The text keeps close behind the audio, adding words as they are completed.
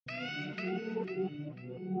Oh,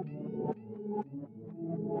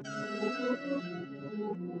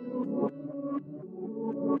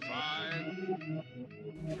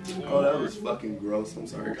 that was fucking gross. I'm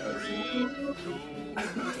sorry, guys.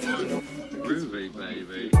 Groovy,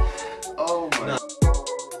 baby. Oh my.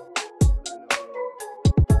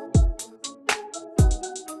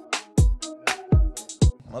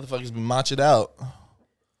 Motherfuckers be matched out.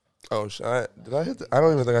 Oh shit! Did I hit? I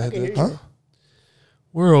don't even think I hit the. Huh?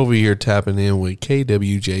 We're over here tapping in with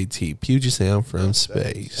KWJT, Puget Sound from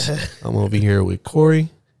space. I'm over here with Corey,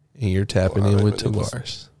 and you're tapping in with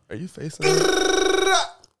Tavares. Are you facing it?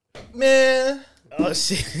 Man, Oh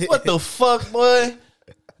shit! what the fuck, boy?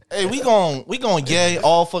 Hey, we gon' gay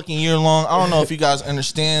all fucking year long. I don't know if you guys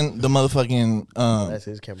understand the motherfucking That's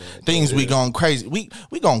his camera. Right things we going crazy. We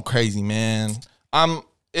going crazy, man.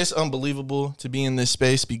 It's unbelievable to be in this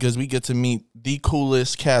space because we get to meet the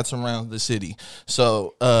coolest cats around the city.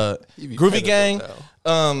 So, Groovy Gang,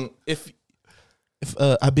 if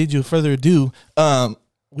I bid you further ado,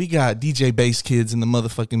 we got DJ Basskids in the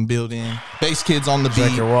motherfucking building. Basskids on the beat.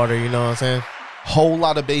 Drink your water, you know what I'm saying? Whole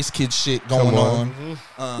lot of Basskids shit going on.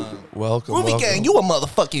 Welcome, Groovy welcome. Gang, you a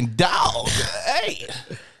motherfucking dog. Hey.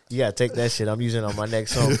 You gotta take that shit. I'm using it on my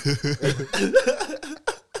next song.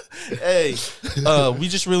 Hey, we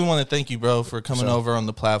just really want to thank you, bro, for coming over on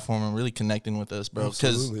the platform and really connecting with us, bro.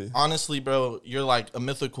 Because honestly, bro, you're like a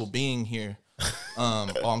mythical being here.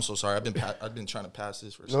 I'm so sorry. I've been trying to pass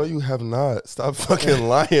this for. No, you have not. Stop fucking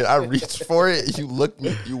lying. I reached for it. You looked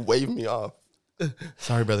me. You waved me off.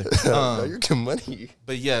 Sorry, brother. No, you're getting money.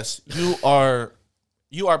 But yes, you are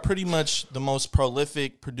pretty much the most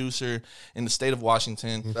prolific producer in the state of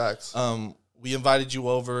Washington. Facts. We invited you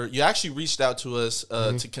over. You actually reached out to us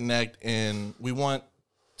to connect, and we want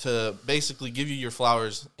to basically give you your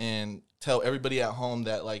flowers and tell everybody at home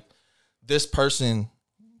that, like, this person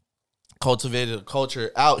cultivated a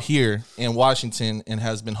culture out here in Washington and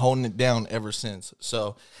has been holding it down ever since.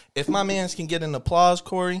 So if my mans can get an applause,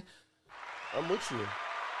 Corey. I'm with you.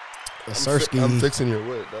 I'm I'm fixing your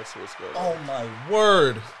wood. That's what's going on. Oh, my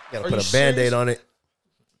word. Gotta put a Band-Aid on it.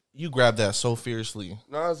 You grabbed that so fiercely.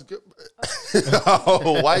 No, it's good.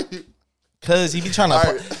 Oh, why you? Cause he be trying to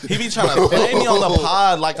play me on the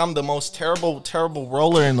pod like I'm the most terrible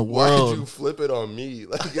roller in the world. Why did you flip it on me?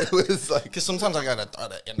 Like it was like, Cause sometimes I gotta throw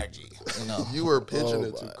the energy, you know. You were pitching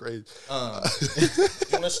it too crazy. You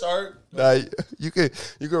wanna start? Nah, you can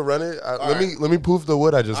run it. Let me poof the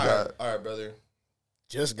wood I just got. All right, brother.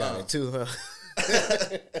 Just got it too, huh?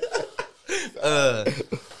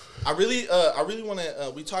 I really want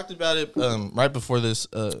to. We talked about it right before this.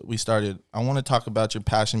 We started. I want to talk about your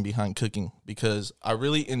passion behind cooking because I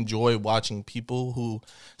really enjoy watching people who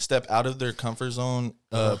step out of their comfort zone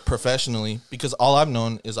professionally. Because all I've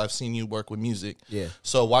known is I've seen you work with music. Yeah.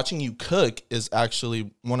 So watching you cook is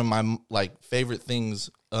actually one of my favorite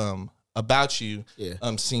things about you. Yeah.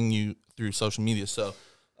 Seeing you through social media. So.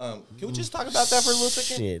 Can we just talk about that for a little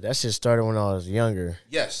second? Shit, that shit started when I was younger.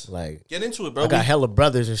 Yes. Like, get into it, bro. I got hella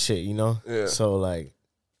brothers and shit, you know? Yeah. So, like,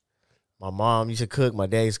 my mom used to cook. My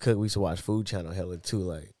dad used to cook. We used to watch Food Channel hella, too.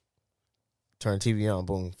 Like, turn TV on,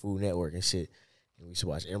 boom, Food Network and shit. And we used to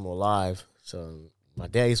watch Emerald Live. So, my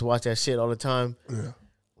dad used to watch that shit all the time. Yeah.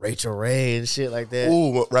 Rachel Ray and shit like that.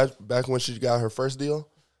 Ooh, right back when she got her first deal?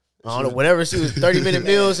 I don't know, whatever she was, 30-minute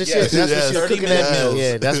meals and shit. That's what she was cooking that meal.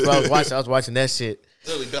 Yeah, that's what I was watching. I was watching that shit.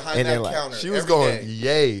 Literally behind that counter. She was going,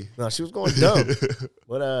 yay. No, she was going dumb.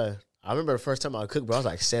 But I remember the first time I cooked, bro, I was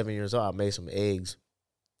like 7 years old. I made some eggs.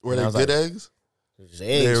 Were they good eggs? It was just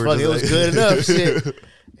eggs. Fuck, it was good enough. Shit.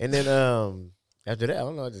 And then after that, I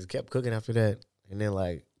don't know, I just kept cooking after that. And then,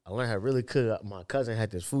 like, I learned how to really cook. My cousin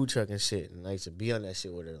had this food truck and shit, and I used to be on that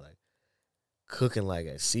shit with her, like, cooking, like,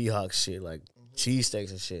 at Seahawks shit, like,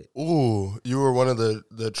 cheesesteaks and shit. Ooh, you were one of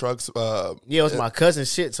the trucks. Yeah, it was my cousin's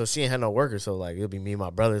shit, so she ain't had no workers. So, like, it'll be me and my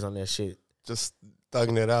brothers on that shit. Just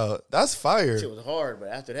thugging it out. That's fire. Shit was hard, but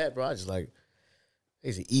after that, bro, I just, like, I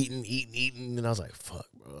used to eating, and I was like, fuck,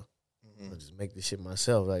 bro. I'll just make this shit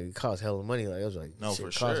myself. Like, it cost hella money. Like, I was like, no, for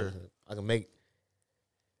sure. I can make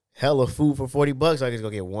hella food for $40. I can just go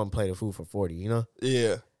get one plate of food for 40, you know?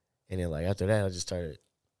 Yeah. And then, like, after that, I just started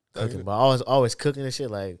cooking. But I was always cooking and shit,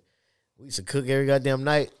 like, we used to cook every goddamn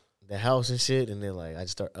night, the house and shit, and then, like, I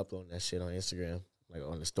just started uploading that shit on Instagram, like,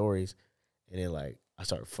 on the stories, and then, like, I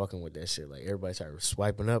started fucking with that shit. Like, everybody started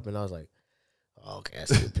swiping up, and I was like, oh, okay, I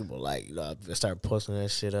see what people like. You know, I started posting that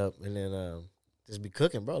shit up, and then just be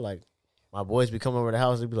cooking, bro. Like, my boys be coming over to the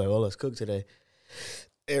house, they'd be like, oh, let's cook today.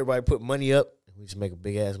 Everybody put money up, and we just make a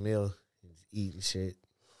big-ass meal, and just eat and shit.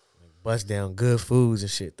 Like, bust down good foods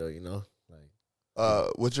and shit, though, you know?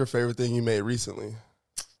 Like, what's your favorite thing you made recently?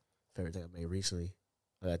 favorite thing I made recently.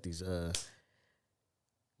 I got these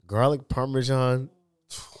garlic parmesan.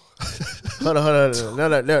 hold on.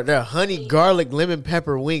 No, they're honey garlic lemon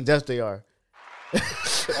pepper wings. That's what they are.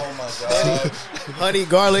 Oh my god. Honey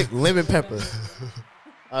garlic lemon pepper.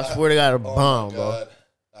 I swear to God, a bomb, bro.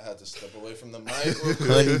 I had to step away from the mic real quick.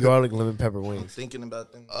 Honey garlic lemon pepper I'm wings. thinking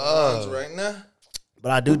about them right now.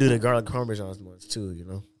 But I do the garlic parmesan ones too, you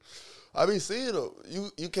know. I be seeing them.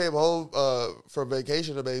 You came home from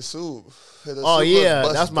vacation to make soup. Oh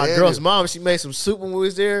yeah, that's my girl's mom. She made some soup when we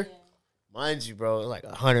was there. Mind you, bro, it was like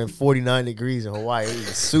 149 degrees in Hawaii. It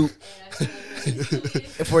was soup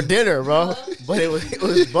for dinner, bro. But it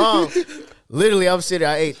was bomb. Literally, I'm sitting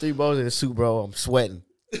there. I ate 3 bowls of the soup, bro. I'm sweating.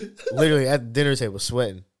 Literally at the dinner table,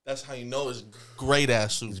 sweating. That's how you know it's great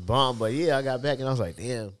ass soup. It's bomb. But yeah, I got back and I was like,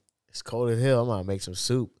 damn, it's cold as hell. I'm gonna make some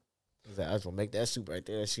soup. I was gonna make that soup right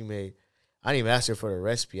there that she made. I didn't even ask her for the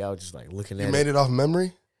recipe. I was just like looking at it. You made it off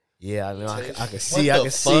memory? Yeah, I know. I can see. I can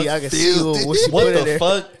see what she What put in the there.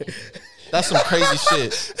 fuck? That's some crazy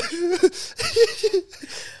shit.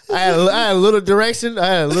 I had a little direction.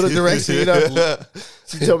 You know.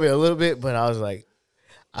 She told me a little bit, but I was like,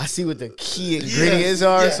 I see what the key ingredients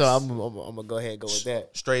are, so I'm gonna go ahead and go with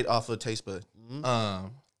that. Straight off of taste bud.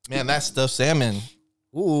 Man, that stuffed salmon.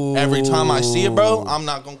 Ooh. Every time I see it, bro, I'm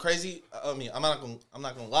not going crazy. I mean, I'm not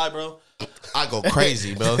gonna lie, bro. I go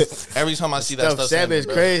crazy, bro. Every time I see that stuffed salmon is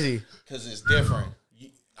crazy because it's different.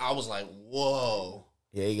 I was like, whoa.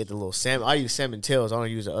 Yeah, you get the little salmon. I use salmon tails. I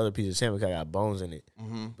don't use the other piece of salmon because I got bones in it.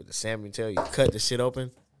 But the salmon tail, you cut the shit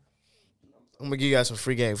open. I'm gonna give you guys some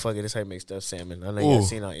free game. Fuck it, this how you make stuffed salmon. I know you guys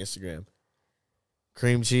seen it on Instagram.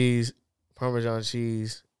 Cream cheese, Parmesan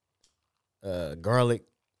cheese, garlic,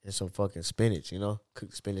 and some fucking spinach. You know,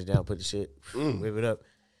 cook the spinach down, put the shit, whip it up.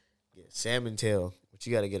 Get salmon tail, but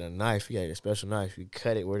you gotta get a knife. You gotta get a special knife. You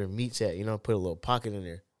cut it where the meat's at. You know, put a little pocket in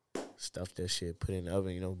there. Stuff that shit. Put it in the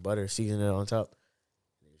oven. You know, butter, season it on top.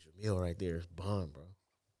 There's your meal right there. It's bomb, bro.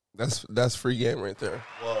 That's free game right there.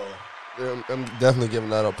 Whoa. Yeah, I'm definitely giving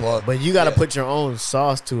that a plug. But you gotta put your own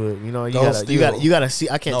sauce to it. You know, you gotta see.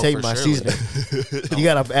 I can't tell you my seasoning. You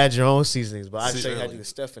gotta add your own seasonings. But I can tell you how to do the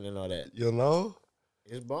stuffing and all that. You know,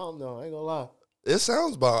 it's bomb though. I ain't gonna lie. it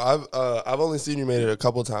sounds bomb. I've only seen you made it a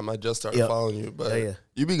couple times. I just started following you, but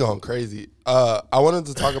you be going crazy. I wanted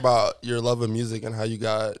to talk about your love of music and how you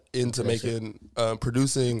got into making,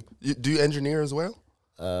 producing. Do you engineer as well?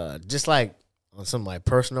 Just like on some of my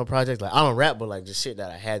personal projects. Like I don't rap, but like just shit that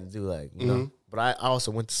I had to do. Like you know. But I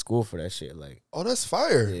also went to school for that shit. Like that's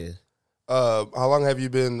fire. Yeah. How long have you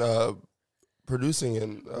been producing?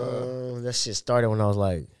 And that shit started when I was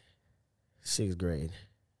like 6th grade.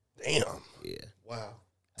 Damn. Yeah. Wow.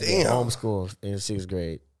 Damn. Homeschool in 6th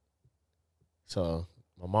grade. So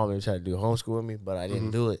my mom even tried to do homeschool with me, but I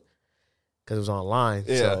didn't do it because it was online.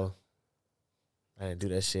 Yeah. So I didn't do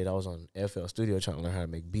that shit. I was on FL Studio trying to learn how to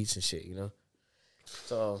make beats and shit, you know?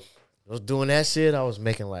 So I was doing that shit. I was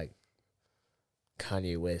making like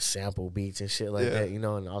Kanye West sample beats and shit like that, you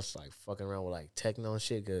know? And I was like fucking around with like techno and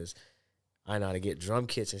shit because I know how to get drum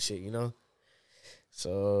kits and shit, you know?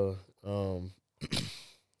 So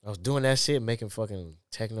I was doing that shit, making fucking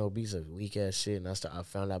techno beats of weak ass shit, and I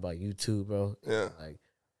found out about YouTube, bro. Yeah. Like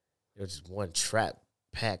there was just one trap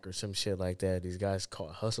pack or some shit like that. These guys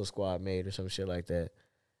called Hustle Squad made or some shit like that.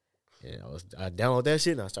 And I downloaded that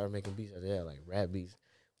shit and I started making beats like that, like rap beats.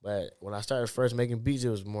 But when I started first making beats, it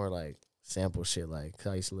was more like sample shit. Like 'cause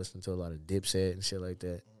I used to listen to a lot of Dipset and shit like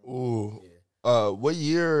that. Ooh. Yeah. What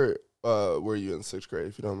year were you in 6th grade,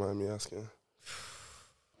 if you don't mind me asking?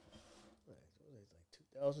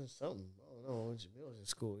 2000 something. I don't know. When Jamil was in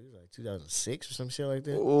school, he was like 2006 or some shit like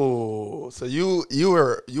that. Oh, so you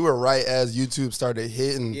were right as YouTube started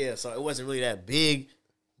hitting. Yeah, so it wasn't really that big,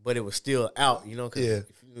 but it was still out, you know. Cause Yeah.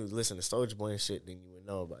 if you listen to Soulja Boy and shit, then you would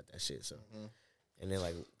know about that shit. So, and then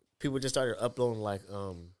like people just started uploading like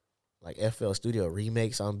FL Studio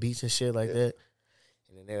remakes on beats and shit like that,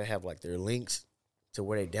 and then they would have like their links to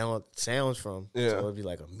where they download sounds from. Yeah, so it'd be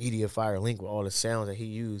like a MediaFire link with all the sounds that he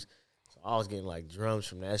used. I was getting like drums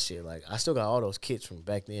from that shit. Like I still got all those kits from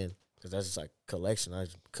back then because that's just like collection. I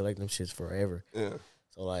just collect them shits forever. Yeah.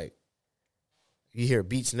 So like, you hear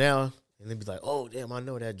beats now and then be like, oh damn, I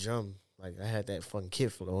know that drum. Like I had that fucking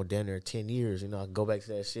kit for down there 10 years. You know, I can go back to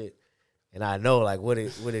that shit and I know like what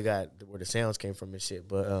it got, where the sounds came from and shit.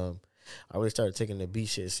 But I really started taking the beat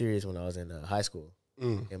shit serious when I was in high school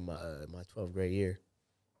in my 12th grade year.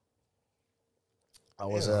 I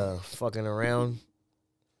was fucking around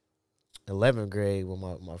 11th grade with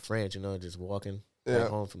my friends, you know, just walking back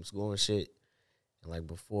home from school and shit. And like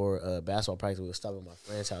before basketball practice, we would stop at my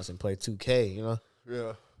friend's house and play 2K, you know?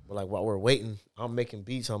 Yeah. But like while we're waiting, I'm making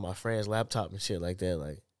beats on my friend's laptop and shit like that.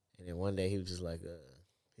 Like, and then one day he was just like,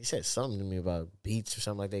 he said something to me about beats or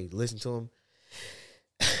something like that. He listened to him.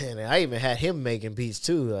 And I even had him making beats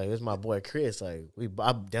too. Like, it was my boy Chris. Like,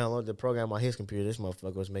 I downloaded the program on his computer. This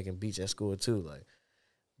motherfucker was making beats at school too. Like,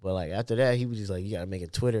 but like after that, he was just like, you gotta make a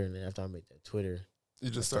Twitter. And then after I made that Twitter,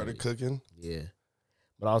 you just started cooking. Yeah,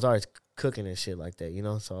 but I was always cooking and shit like that, you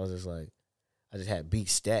know. So I was just like, I just had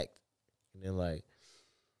beats stacked, and then like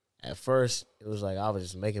at first it was like I was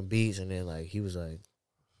just making beats, and then like he was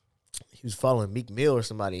following Meek Mill or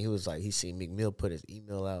somebody. He was like, he seen Meek Mill put his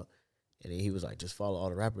email out. And then he was like, just follow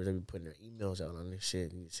all the rappers. They be putting their emails out on this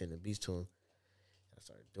shit. And he sending beats to him. I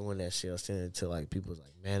started doing that shit. I was sending it to like people's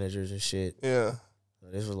like managers and shit. Yeah.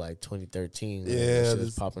 So this was like 2013. Yeah. Shit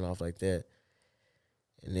was popping off like that.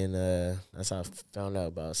 And then that's how I found out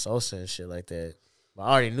about Sosa and shit like that. But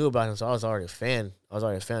I already knew about him, so I was already a fan. I was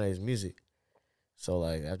already a fan of his music. So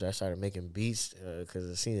like after I started making beats, because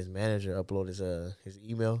I seen his manager upload his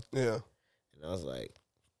email. Yeah. And I was like,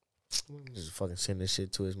 just fucking send this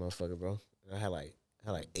shit to his motherfucker, bro. And I had like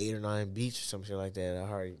 8 or 9 beats or some shit like that I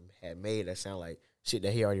already had made that sound like shit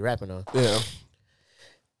that he already rapping on. Yeah.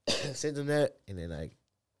 Sent him that, and then like,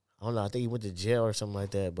 I don't know, I think he went to jail or something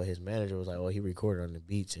like that, but his manager was like, oh, he recorded on the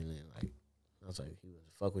beats, and then like, I was like, he was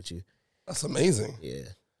fuck with you. That's amazing. Yeah.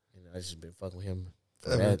 And I just been fucking with him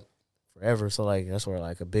forever. So like, that's where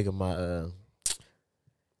like a big of my,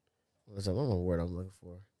 what's that, I don't know what word I'm looking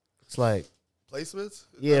for. It's like, placements?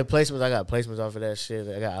 Yeah, placements. I got placements off of that shit.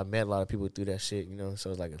 I met a lot of people through that shit, you know. So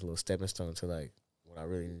it's like a little stepping stone to like what I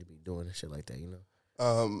really need to be doing and shit like that, you know.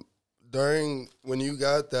 During when you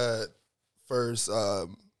got that first,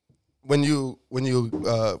 when you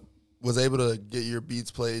was able to get your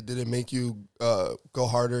beats played, did it make you go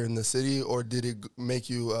harder in the city, or did it make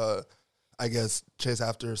you, I guess, chase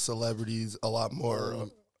after celebrities a lot more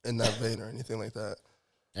in that vein or anything like that?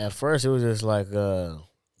 At first, it was just like,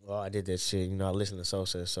 well, I did that shit, you know. I listened to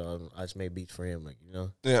Sosa, so I just made beats for him, like, you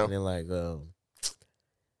know. Yeah. And then like, it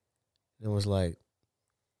was like,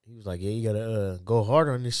 he was like, yeah, you gotta go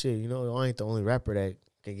harder on this shit, you know. I ain't the only rapper that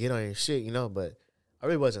can get on your shit, you know. But I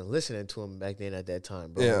really wasn't listening to him back then at that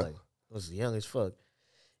time, bro. Yeah. Like, I was young as fuck.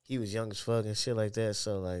 He was young as fuck and shit like that.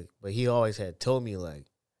 So like, but he always had told me like,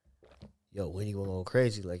 yo, when you gonna go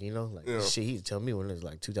crazy, like, you know, like shit. He'd tell me when it was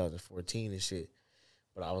like 2014 and shit.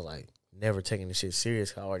 But I was like, never taking the shit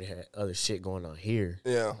serious. I already had other shit going on here.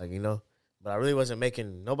 Yeah. Like, you know. But I really wasn't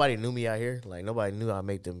making, nobody knew me out here. Like, nobody knew I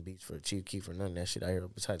make them beats for Chief Keef or none of that shit out here,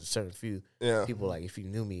 besides a certain few people, like, if you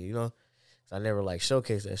knew me, you know. So I never, like,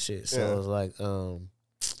 showcased that shit. So it was like,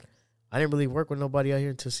 I didn't really work with nobody out here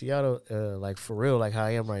until Seattle, like, for real, like how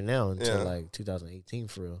I am right now, until, like, 2018,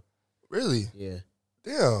 for real. Really? Yeah.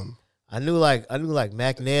 Damn. I knew like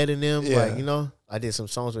Mac Ned and them, like, you know. I did some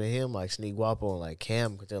songs with him, like Sneak Wapo and, like,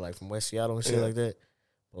 Cam, because they're, like, from West Seattle and shit like that.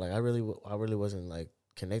 But, like, I really wasn't, like,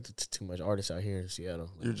 connected to too much artists out here in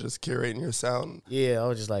Seattle. Like, you're just curating your sound. Yeah, I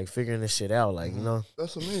was just like figuring this shit out, like, you know.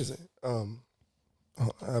 That's amazing. Let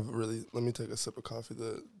me take a sip of coffee.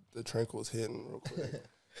 The Tranquil's hitting real quick.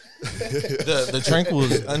 the Tranquil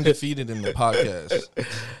is undefeated in the podcast.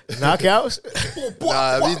 Knockouts?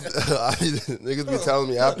 Niggas be telling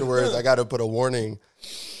me afterwards I gotta put a warning.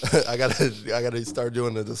 I gotta start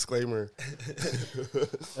doing a disclaimer.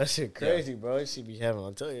 That shit crazy, bro. She be having,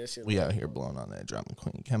 I'll tell you that shit. We out here blowing on that drama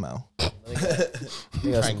queen. Come out.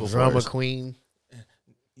 Tranquil drama first. Queen.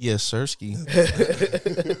 Yes, Sirski.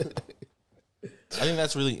 I think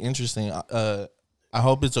that's really interesting. I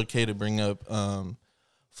hope it's okay to bring up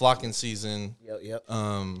Flocking Season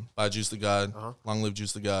by Juice the God. Long Live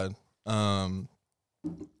Juice the God.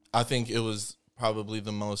 I think it was probably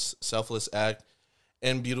the most selfless act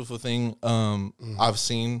and beautiful thing I've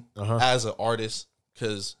seen as an artist,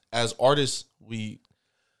 because as artists we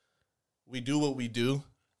do what we do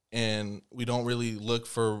and we don't really look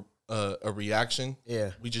for a reaction.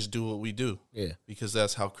 We just do what we do because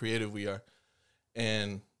that's how creative we are.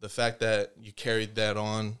 And the fact that you carried that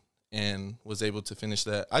on and was able to finish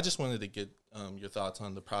that, I just wanted to get your thoughts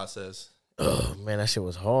on the process. Oh man, that shit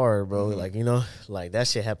was hard, bro. Like, you know, like that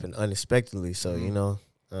shit happened unexpectedly. So you know,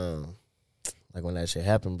 like when that shit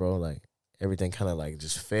happened, bro, like everything kind of like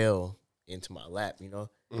just fell into my lap, you know.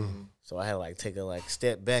 So I had to like take a like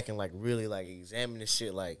step back and like really like examine this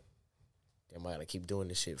shit. Like, damn, I gotta keep doing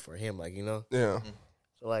this shit for him, like, you know.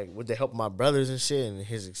 So like with the help of my brothers and shit and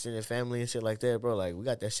his extended family and shit like that, bro, like we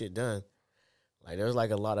got that shit done. Like there's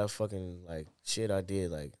like a lot of fucking like shit I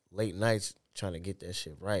did like late nights trying to get that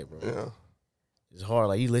shit right, bro. It's hard.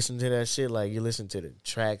 Like you listen to that shit, like you listen to the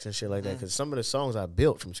tracks and shit like that, because some of the songs I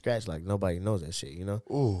built from scratch, like nobody knows that shit, you know.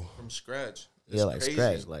 From scratch. Yeah, like crazy.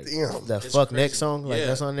 scratch. Like Damn. that It's fuck crazy. next song, like Yeah.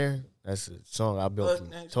 that's on there. That's a song I built Fuck from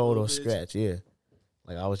next total little bitch. scratch. Yeah,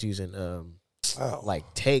 like I was using Wow.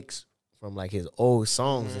 like takes from like his old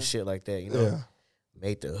songs and shit like that. You know, Yeah.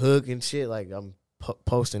 made the hook and shit. Like I'm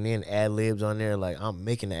posting in ad libs on there. Like I'm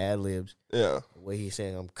making the ad libs. Yeah. The way he's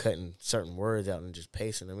saying, I'm cutting certain words out and just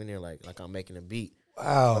pasting them in there. Like I'm making a beat. But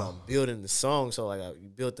Wow. I'm building the song. So like you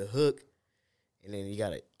built the hook, and then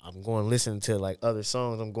I'm going listening to like other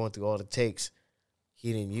songs. I'm going through all the takes.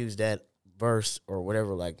 He didn't use that verse or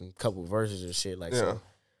whatever, like a couple verses or shit. Like, so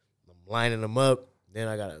I'm lining them up. Then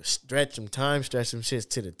I gotta stretch some shits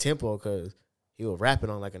to the tempo because he was rapping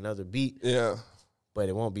on like another beat. Yeah. But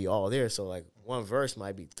it won't be all there. So like one verse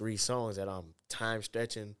might be 3 songs that I'm time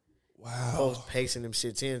stretching, Wow. pacing them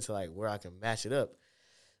shits in to like where I can match it up.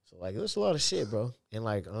 So like it was a lot of shit, bro. And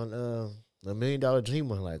like on the $1 Million Dream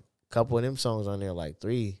one, like a couple of them songs on there, like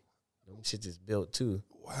 3, them shit is built too.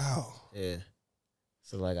 Wow. Yeah.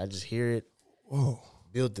 So like I just hear it, Whoa.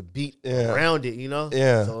 build the beat Yeah. around it, you know?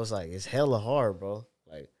 Yeah. So it's like it's hella hard, bro.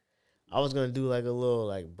 Like I was gonna do like a little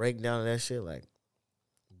like breakdown of that shit, like,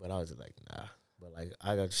 but I was just like, nah. But like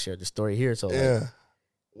I got to share the story here, so Yeah. like,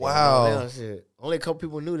 Wow. now, shit. Only a couple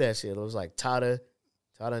people knew that shit. It was like Tada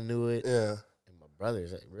knew it, Yeah. and my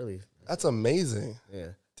brothers. Like, really, That's amazing.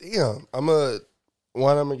 yeah. Damn. I'm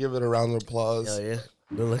gonna give it a round of applause. Hell yeah.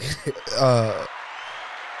 Good look.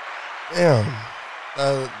 Damn.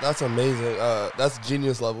 That's amazing. That's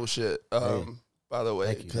genius level shit. By the way,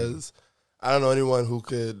 Thank you, because I don't know anyone who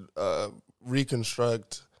could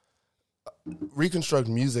reconstruct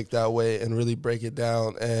music that way and really break it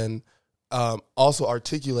down and also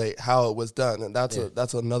articulate how it was done. And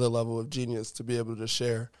that's another level of genius to be able to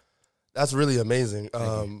share. That's really amazing.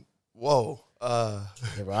 Whoa. Yeah,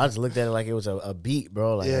 bro, I just looked at it like it was a beat,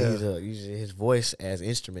 bro. Like Yeah. I used his voice as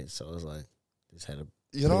instrument, so it was like just had to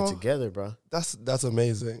You put know, it together, bro. that's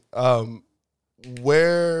amazing.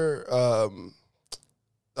 Where I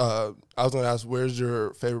was gonna ask, where's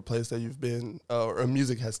your favorite place that you've been or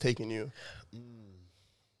music has taken you?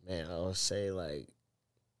 Man, I would say like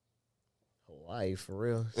Hawaii for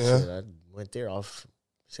real. Yeah. Shit, I went there off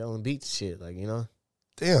selling beats, shit. Like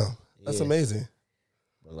Damn, that's Yeah. amazing.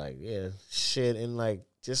 But like, yeah, shit, and like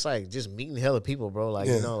just meeting hella people, bro. Like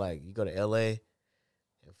Yeah. like you go to LA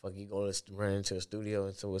and fuck, you go to run into a studio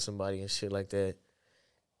and so with somebody and shit like that.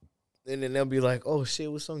 And then they'll be like, "Oh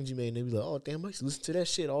shit, what songs you made?" And they'll be like, "Oh damn, I used to listen to that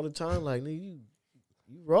shit all the time." Like, nigga,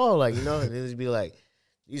 you raw, like And then it'd be like,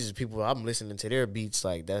 these are people I'm listening to their beats.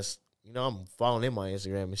 Like that's I'm following them on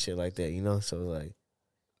Instagram and shit like that. So like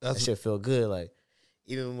that shit feel good. Like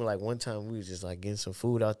even when, like one time we was just like getting some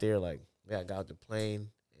food out there, like I got out the plane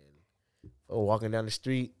and walking down the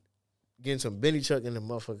street, getting some Benny Chuck, and the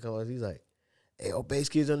motherfucker comes. He's like, "Hey, yo,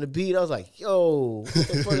 Basskids on the beat." I was like, "Yo, what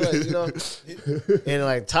the fuck?" Like, and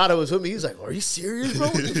like Tada was with me. He was like, "Are you serious, bro?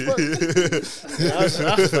 What the fuck?" And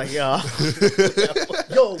I was like,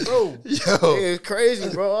 yo, bro, it's crazy,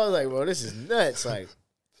 bro. I was like, bro, this is nuts. Like,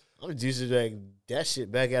 I'm used to like that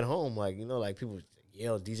shit back at home. Like, like people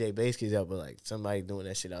yell DJ Basskids out, but like somebody doing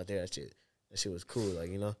that shit out there, that shit was cool. Like,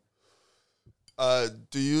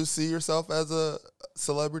 Do you see yourself as a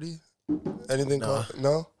celebrity? Anything? Nah.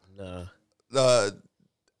 No. Nah.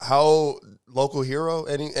 How local hero?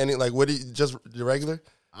 Any like what do you just your regular?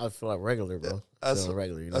 I feel like regular, bro. That's Feeling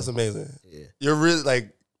regular. That's amazing. Yeah. You're really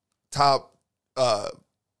like top.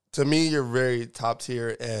 To me, you're very top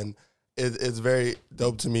tier, and it's very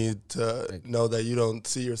dope to me to know that you don't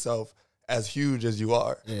see yourself as huge as you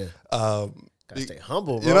are. Yeah. Gotta stay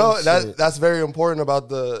humble, bro. You know Shit. that's very important about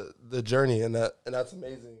the journey, and that's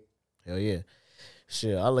amazing. Hell yeah.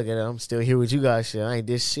 Shit, I look at it, I'm still here with you guys. Shit, I ain't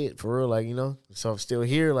this shit for real, like, So I'm still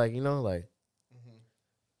here, like, like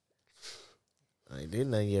I ain't did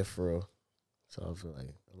nothing yet for real. So I feel like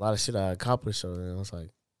a lot of shit I accomplished, so then I was like,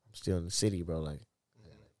 I'm still in the city, bro, like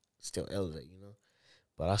still elevate,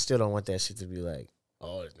 But I still don't want that shit to be like,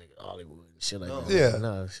 oh, this nigga Hollywood and shit like that. Yeah.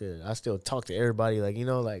 No, shit. I still talk to everybody, like,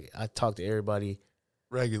 like I talk to everybody.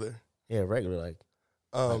 Regular. Yeah, regular, like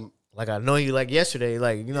Like I know you like yesterday,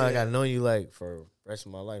 like like I know you like for the rest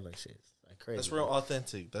of my life, like shit. Like crazy. That's real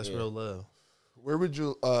authentic. That's real love. where would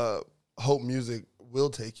you hope music will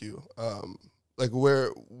take you? Like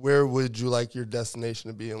where would you like your destination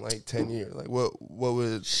to be in like 10 years? Like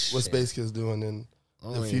what's Space Kids doing in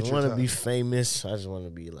the future? I want to be famous. I just want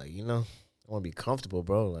to be like, I want to be comfortable,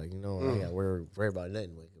 bro. Like, I got worry about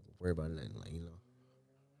nothing. Like, worry about nothing. Like,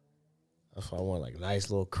 that's why I want like a nice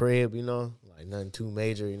little crib, like nothing too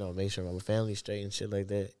major, make sure my family's straight and shit like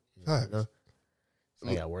that. I ain't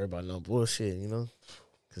got to worry about no bullshit,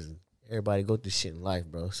 because everybody go through shit in life,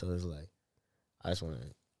 bro. So it's like, I just want to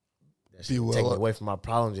that shit take me away from my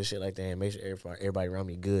problems and shit like that, and make sure everybody around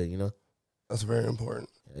me good, you know? That's very important.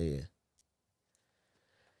 Yeah.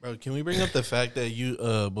 Bro, can we bring up the fact that you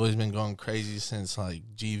boys been going crazy since like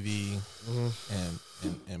GV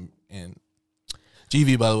and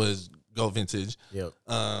GV, by the way, is Go Vintage. Yep.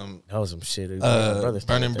 That was some shit.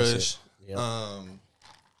 Burning Bush. Yep.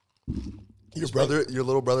 Your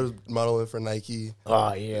little brother's modeling for Nike.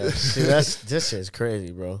 Oh yeah, see, this shit's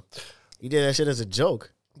crazy, bro. You did that shit as a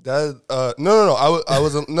joke. That no. I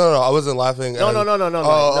wasn't I wasn't laughing.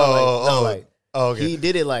 No. Okay. He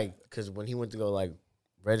did it like because when he went to go like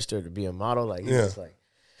register to be a model, like he was like,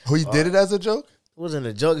 he did it as a joke. It wasn't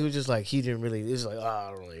a joke. He was just like he didn't really. It was like,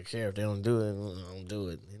 I don't really care if they don't do it. I don't do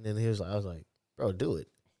it. And then he was like, I was like, bro, do it.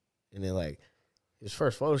 And then like his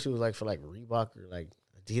first photo shoot was like for like Reebok or like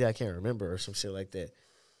Adidas, I can't remember, or some shit like that.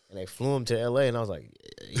 And they flew him to LA, and I was like,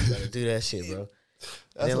 yeah, you gotta do that shit, bro.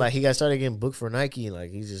 And then like he got started getting booked for Nike, and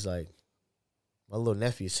like he's just like, my little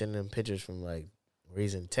nephew sending him pictures from like where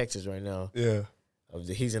he's in Texas right now. Yeah,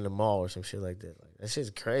 he's in the mall or some shit like that. Like that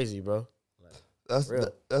shit's crazy, bro.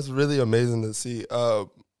 Like, that's really amazing to see.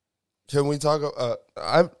 Can we talk?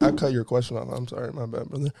 I cut your question off. I'm sorry, my bad,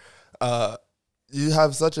 brother. You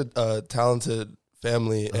have such a talented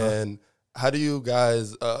family, and how do you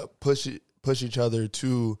guys push each other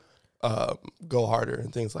to go harder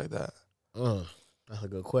and things like that? That's a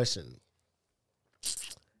good question.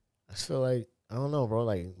 I feel like I don't know, bro.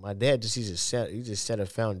 Like my dad he just set a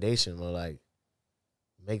foundation where like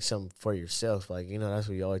make something for yourself. Like, you know, that's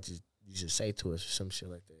what you always used to say to us or some shit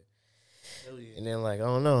like that. Hell yeah. And then like I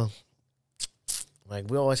don't know, like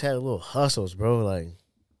we always had little hustles, bro. Like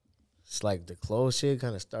it's like the clothes shit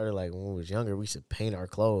kind of started like when we was younger. We used to paint our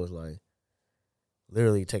clothes, like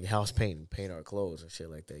literally take house paint and paint our clothes and shit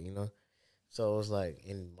like that, you know. So it was like,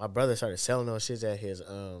 and my brother started selling those shits at his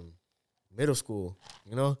middle school,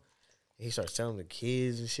 you know. He started selling to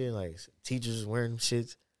kids and shit, like teachers was wearing them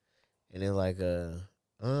shits. And then like I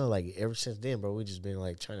don't know, like ever since then, bro, we just been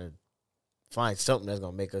like trying to find something that's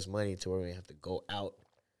gonna make us money to where we have to go out.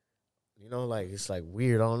 You know, like it's like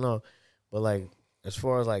weird, I don't know. But like as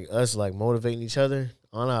far as like us like motivating each other,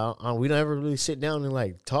 I don't know, we don't ever really sit down and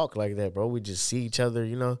like talk like that, bro. We just see each other,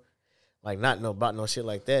 you know. Like, not know about no shit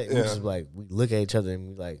like that. Yeah. We just, like, we look at each other and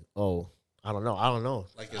we like, oh, I don't know.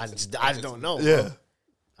 Like I just don't know. Yeah. Bro.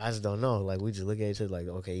 I just don't know. Like, we just look at each other like,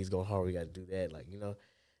 okay, he's going hard. We got to do that. Like, you know,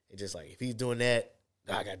 it's just like, if he's doing that,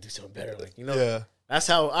 I got to do something better. Like, you know. Yeah. That's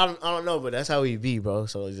how, I don't know, but that's how we be, bro.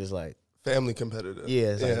 So it's just like. Family competitive. Yeah.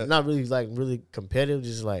 It's like, not really, like, really competitive.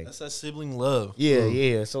 Just like. That's that sibling love. Yeah,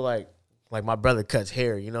 yeah. So, like my brother cuts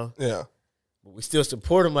hair, you know. Yeah. But we still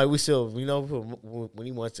support him. Like, we still, you know, when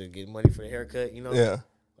he wants to get money for the haircut, you know? Yeah.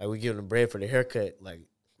 Like, we give him bread for the haircut. Like,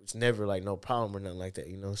 it's never, like, no problem or nothing like that,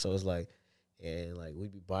 you know? So it's like, and, like, we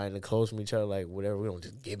be buying the clothes from each other, like, whatever. We don't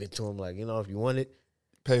just give it to him. Like, you know, if you want it,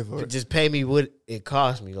 pay for it. Just pay me what it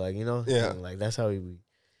cost me, like, you know? Yeah. And, like, that's how we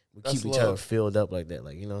keep each other filled up like that,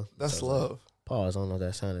 like, you know? That's so love. Like, pause. I don't know if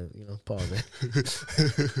that sounded, you know, pause, man.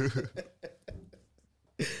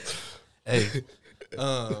 Hey,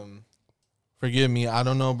 forgive me, I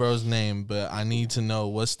don't know bro's name, but I need to know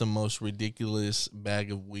what's the most ridiculous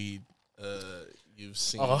bag of weed you've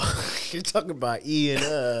seen. Oh, you're talking about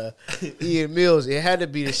Ian Mills. It had to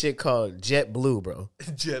be the shit called Jet Blue, bro.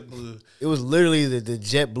 Jet Blue. It was literally the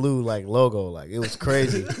Jet Blue like logo. Like it was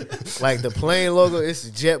crazy. Like the plain logo, it's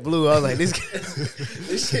Jet Blue. I was like,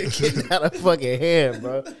 this shit getting out of fucking hand,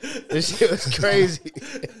 bro. This shit was crazy.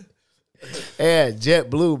 Yeah,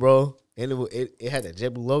 Jet Blue, bro. And it had the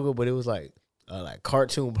Jet Blue logo, but it was like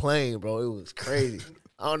cartoon plane, bro. It was crazy.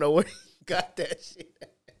 I don't know where he got that shit.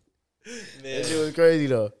 Man. That shit was crazy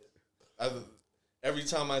though. Every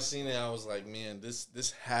time I seen it, I was like, man, this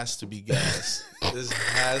has to be gas. This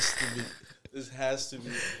has to be.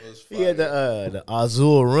 He had the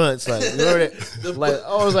Azul Runts, like remember that? Like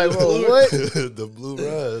I was like, bro, what? The blue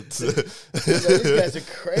Runts. These guys are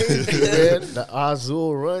crazy, man. The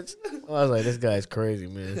Azul Runts. I was like, this guy's crazy,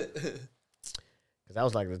 man. Cause that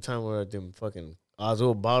was like the time where them fucking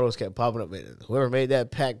Azul bottles kept popping up. Man, whoever made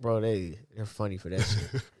that pack, bro, they're funny for that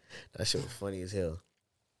shit. That shit was funny as hell.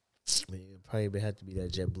 Man, it probably had to be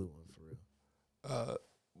that Jet Blue one for real.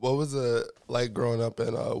 What was it like growing up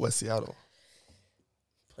in West Seattle?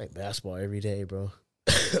 Play basketball every day, bro.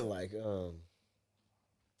 Like, in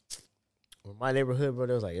my neighborhood, bro,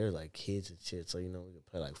 there was like kids and shit. So, you know, we could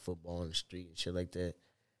play like football on the street and shit like that.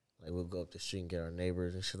 Like, we'll go up the street and get our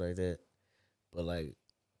neighbors and shit like that. But, like,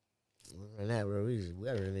 right now, bro, we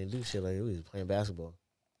got to really do shit. Like, we was playing basketball.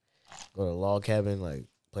 Go to a log cabin, like,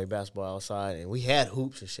 play basketball outside. And we had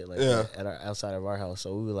hoops and shit like that outside of our house.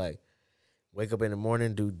 So, we were, like, wake up in the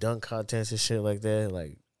morning, do dunk contests and shit like that.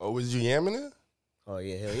 Like, oh, was you yamming it? Oh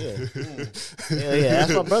yeah, hell yeah, hell yeah.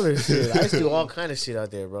 That's my brother's shit. I used to do all kind of shit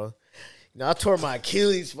out there, bro. You know, I tore my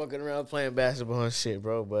Achilles fucking around playing basketball and shit,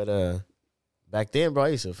 bro. But back then, bro, I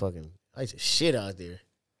used to shit out there,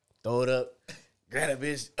 throw it up, grab a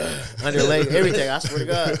bitch under leg, everything. I swear to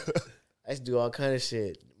God, I used to do all kind of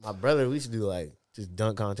shit. My brother, we used to do like just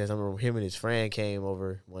dunk contests. I remember him and his friend came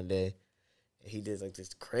over one day, and he did like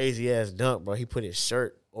this crazy ass dunk, bro. He put his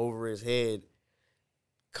shirt over his head.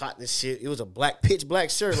 Caught this shit. It was a pitch black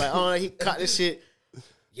shirt. Like, oh, he caught this shit,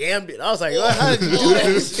 yammed it. I was like, how did you do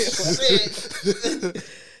that?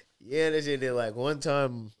 Yeah, that shit did. Like, one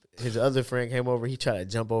time, his other friend came over. He tried to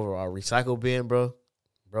jump over our recycle bin, bro.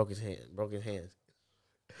 Broke his hands.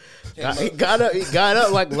 He got up,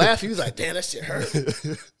 like, laughing. He was like, damn, that shit hurt.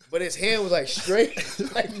 But his hand was, like, straight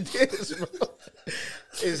like this, bro.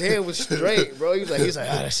 His hand was straight, bro. He was like,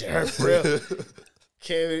 that shit hurt for real.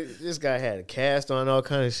 This guy had a cast on, all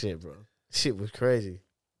kind of shit, bro. Shit was crazy.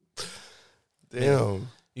 Damn.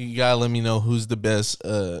 You gotta let me know who's the best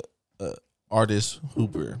artist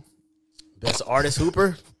hooper. Best artist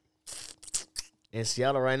hooper in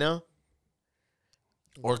Seattle right now,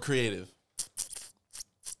 or creative.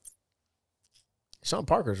 Sean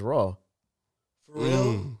Parker's raw. For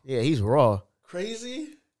real? Yeah, he's raw.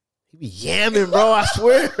 Crazy. He be yamming, bro. I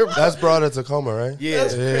swear. Bro. That's brought at Tacoma, right? Yeah,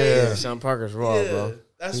 that's crazy. Yeah, Sean Parker's raw, bro.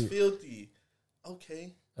 That's filthy.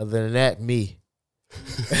 Okay. Other than that, me.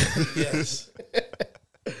 Yes.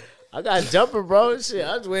 I got jumper, bro. Shit,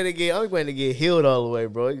 I'm waiting to get healed all the way,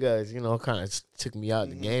 bro. You guys, kind of took me out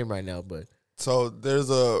of the game right now, but. So there's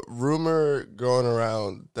a rumor going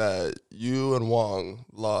around that you and Wong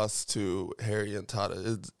lost to Harry and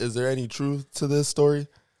Tata. Is there any truth to this story?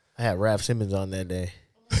 I had Raph Simmons on that day.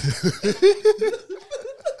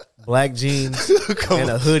 Black jeans and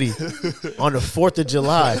a hoodie on the 4th of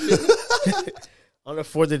July. On the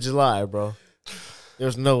 4th of July, bro.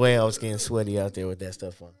 There's no way I was getting sweaty out there with that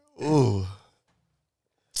stuff on. Ooh.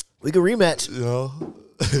 We can rematch. You know?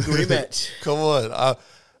 We can rematch. Come on.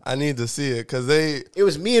 I need to see it because It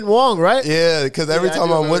was me and Wong, right? Yeah, because every time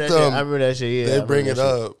I'm with them, I remember that shit. Yeah, they bring it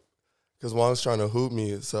up because Wong's trying to hoop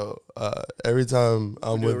me. So every time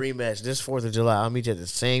I'm with a rematch this 4th of July, I'll meet you at the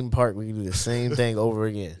same park. We can do the same thing over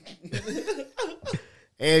again.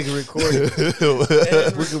 And record it.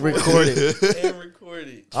 We can record it. And record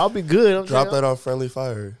it. I'll be good. Drop that on Friendly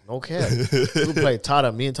Fire. Okay. We can play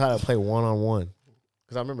Tata. Me and Tata play 1-on-1.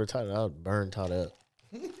 Because I remember Tata. I would burn Tata up.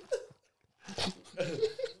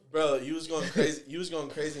 Bro, you was going crazy. You was going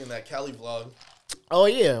crazy in that Cali vlog. Oh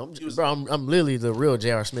yeah, I'm literally the real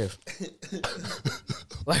J.R. Smith.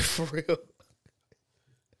 Like for real.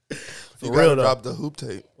 You gotta drop the hoop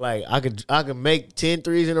tape. Like I could make 10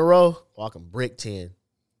 threes in a row, or I can break 10.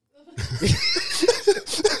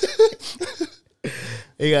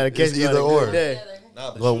 You gotta catch either or.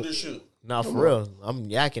 Nah, but shoot or shoot. Nah, for real. I'm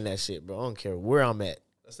yakking that shit, bro. I don't care where I'm at.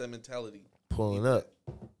 That's that mentality. Pulling up.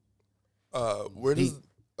 Where does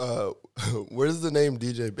the name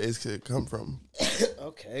DJ Basskids come from?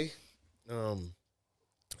 Okay.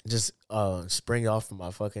 Just spring off from my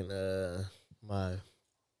fucking my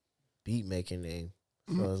beat making name.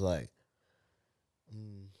 So I was like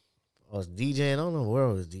I was DJing. I don't know where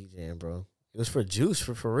I was DJing, bro. It was for Juice,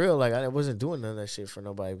 for real. Like I wasn't doing none of that shit for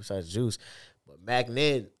nobody besides Juice. But Mac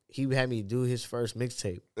Ned, he had me do his first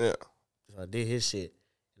mixtape. Yeah. So I did his shit.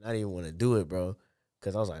 And I didn't even want to do it, bro.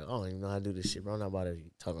 Because I was like, I don't even know how to do this shit, bro. I'm not about to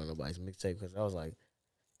talk on nobody's mixtape. Because I was like,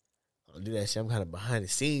 I don't do that shit. I'm kind of behind the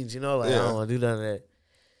scenes, you know? Like, I don't want to do none of that.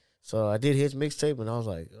 So I did his mixtape, and I was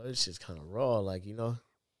like, oh, this shit's kind of raw. Like, you know,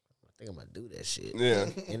 I think I'm going to do that shit. Yeah.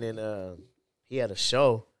 And then he had a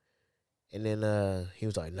show. And then he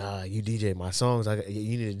was like, nah, you DJ my songs.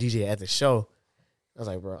 You need a DJ at the show. I was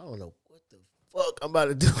like, bro, I don't know what the fuck I'm about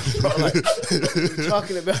to do, bro. Like, what are you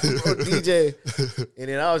talking about, bro, DJ? And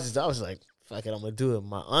then I was like, fuck it, I'm going to do it.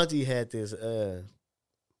 My auntie had this,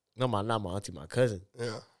 not my auntie, my cousin.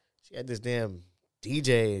 Yeah. She had this damn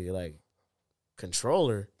DJ, like,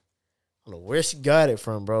 controller. I don't know where she got it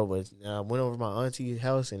from, bro, but I went over to my auntie's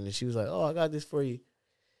house, and she was like, oh, I got this for you.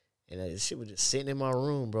 And that shit was just sitting in my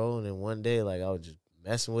room, bro. And then one day, like, I was just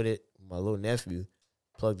messing with it. My little nephew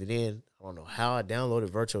plugged it in. I don't know how I downloaded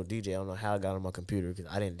Virtual DJ. I don't know how I got it on my computer because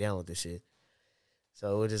I didn't download this shit.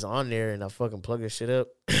 So it was just on there, and I fucking plugged this shit up.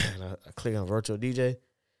 And I clicked on Virtual DJ.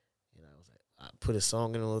 And I was like, I put a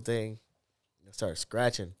song in a little thing. And I started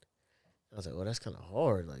scratching. I was like, well, that's kind of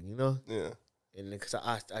hard, like, you know? Yeah. And because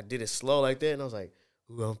I did it slow like that, and I was like,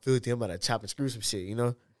 ooh, I'm filthy. I'm about to chop and screw some shit, you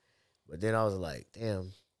know? But then I was like,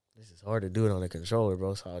 damn. This is hard to do it on the controller,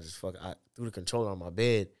 bro. So I threw the controller on my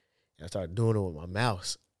bed, I started doing it with my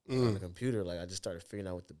mouse on the computer. Like I just started figuring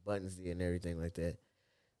out what the buttons did and everything like that.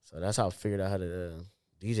 So that's how I figured out how to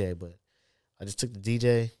DJ. But I just took the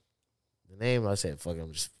DJ, the name. I said, "Fuck it,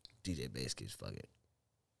 I'm just DJ Basskids. Fuck it."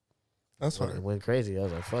 That's fine. It went crazy. I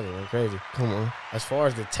was like, "Fuck it, went crazy." Come on. As far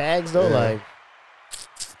as the tags though, like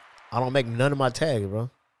I don't make none of my tags, bro.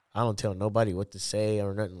 I don't tell nobody what to say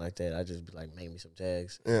or nothing like that. I just be like, make me some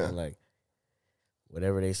tags. Yeah. And like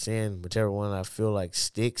whatever they send, whichever one I feel like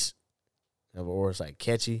sticks or it's like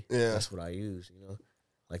catchy, that's what I use, you know.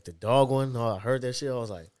 Like the dog one, I heard that shit, I was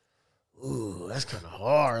like, ooh, that's kind of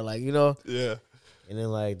hard, like, you know. Yeah. And then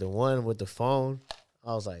like the one with the phone,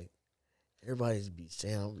 I was like, everybody's be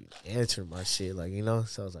saying, I'm be answering my shit, like, you know.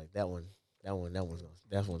 So I was like, that one's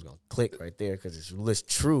gonna click right there because it's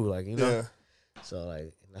true, like, you know. Yeah. So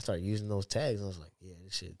like, and I started using those tags, and I was like, yeah,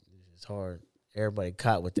 this shit is hard. Everybody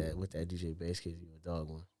caught with that DJ Basskids, you a dog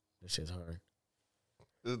one. This shit's hard.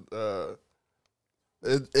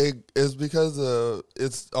 It's because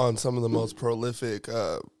it's on some of the most prolific,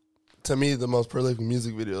 to me, the most prolific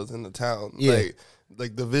music videos in the town. Yeah.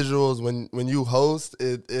 Like the visuals when you host,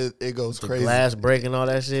 it goes the crazy. Glass breaking all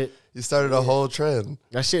that shit. You started a whole trend.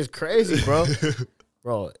 That shit's crazy, bro.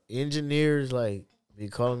 Bro, engineers like be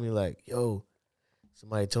calling me like, yo,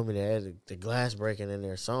 somebody told me they had the glass breaking in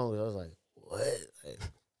their songs. I was like, what? Like,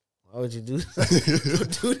 why would you do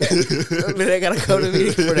that? Don't do that. They gotta come to me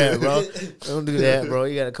for that, bro. Don't do that, bro.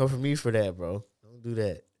 You gotta come for me for that, bro. Don't do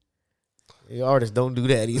that. The artists don't do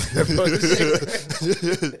that either, bro.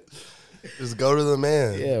 Just go to the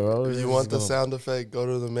man. Yeah, bro. If you want the sound effect, go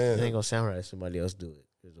to the man. It ain't gonna sound right if somebody else do it.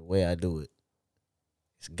 It's the way I do it.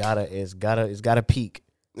 It's gotta peak.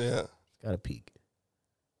 Yeah. It's gotta peak.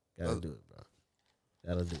 Gotta do it, bro.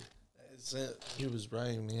 That'll do it. He was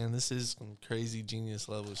right, man. This is some crazy genius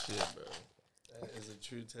level shit, bro. That is a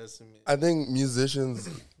true testament. I think musicians,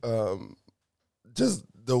 just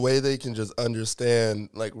the way they can just understand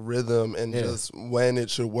like rhythm and just when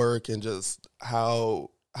it should work and just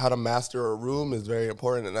how to master a room is very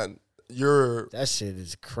important. And that shit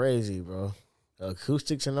is crazy, bro. The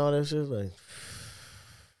acoustics and all that shit, like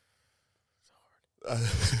Man.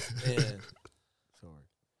 it's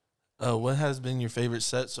hard. What has been your favorite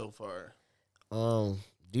set so far?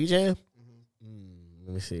 DJ?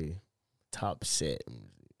 Let me see. Top set.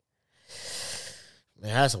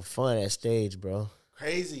 Man, I had some fun at stage, bro.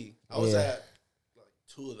 Crazy. I was at like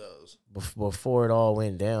 2 of those. Before it all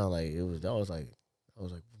went down, like that was like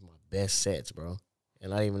my best sets, bro.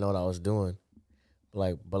 And I didn't even know what I was doing.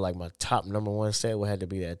 But my top number one set would have to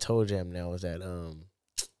be that Toe Jam now, was that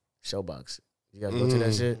Showbox. You guys go to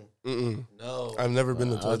that shit? No. I've never been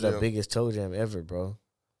to Toe Jam. That was the biggest Toe Jam ever, bro.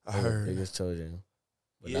 I heard. Biggest Toe Jam.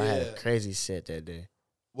 But I had a crazy set that day.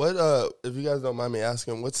 What, if you guys don't mind me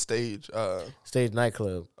asking, what stage? Stage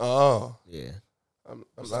nightclub. Oh. Yeah. I'm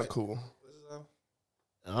not cool.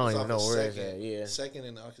 I don't even know where it's at. Yeah. Second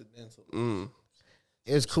in Occidental.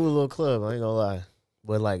 It was a cool little club, I ain't gonna lie.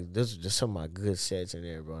 But like, this was just some of my good sets in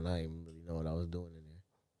there, bro. And I didn't really know what I was doing in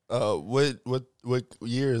there. What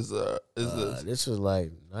year is this? This was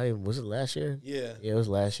like was it last year? Yeah. Yeah, it was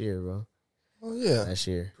last year, bro. Oh yeah. Last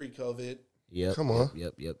year. Pre-COVID. Yep. Come on.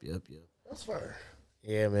 Yep. That's fire.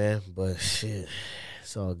 Yeah, man. But shit,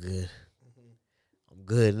 it's all good. I'm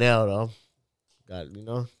good now though. Got,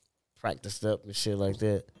 practiced up and shit like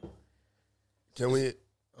that. Can we?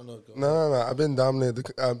 Oh, no, No. I've been dominating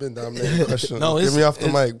the question. No, get me off the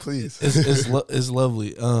mic, please. It's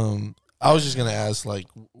lovely. I was just gonna ask, like,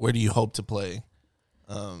 where do you hope to play?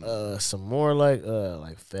 Some more like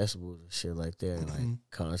festivals and shit like that, like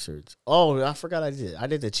concerts. Oh, I forgot I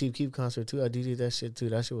did the Cheap Keep concert too. I did that shit too.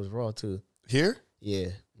 That shit was raw too. Here? Yeah.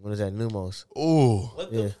 When was that Numos? Ooh.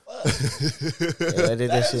 What the fuck? Yeah, I did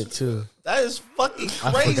that shit too. That is fucking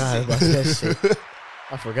crazy.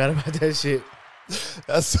 I forgot about that shit.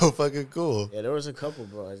 That's so fucking cool. Yeah, there was a couple,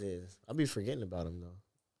 bro. I did. I be forgetting about them though.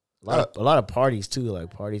 A lot of parties too. Like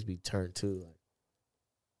parties be turned too. Like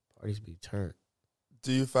parties be turned.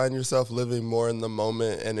 Do you find yourself living more in the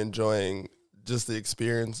moment and enjoying just the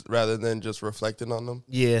experience rather than just reflecting on them?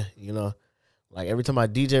 Yeah, like every time I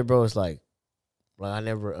DJ, bro, it's like I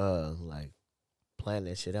never like plan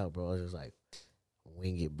that shit out, bro. It's just like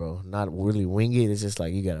wing it, bro. Not really wing it. It's just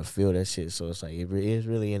like you gotta feel that shit. So it's like it is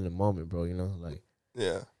really in the moment, bro. Like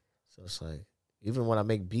yeah. So it's like even when I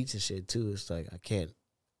make beats and shit too, it's like I can't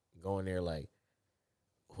go in there like,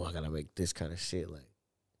 oh, I gotta make this kind of shit. Like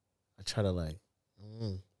I try to like,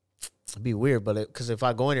 it'd be weird, but because if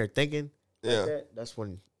I go in there thinking like that, that's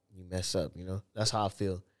when you mess up. That's how I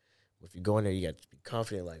feel. If you go in there, you got to be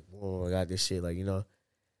confident. Like, oh, I got this shit. Like,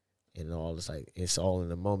 and all it's like it's all in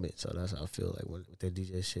the moment. So that's how I feel like with the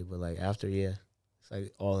DJ shit. But like after, yeah, it's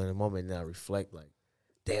like all in the moment. And I reflect like,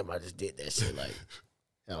 damn, I just did that shit. Like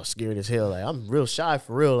I was scared as hell. Like I'm real shy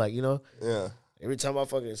for real. Like Yeah. Every time I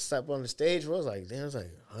fucking step on the stage, bro, I was like, damn, it's like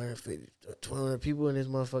 150, 200 people in this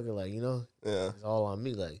motherfucker. Like Yeah. it's all on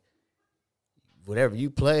me. Like whatever you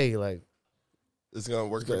play, like it's gonna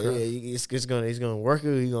work. It's gonna work.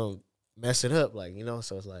 Or you gonna mess it up. Like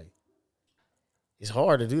so it's like. It's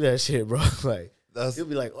hard to do that shit, bro. Like, you'll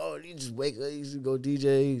be like, oh, you just wake up, you just go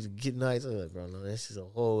DJ, you just get nights. I'm like, bro, no, this is a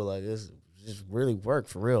whole, like, this just really work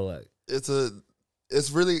for real. Like, it's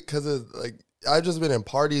really, because it's like, I've just been in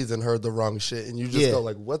parties and heard the wrong shit, and you just go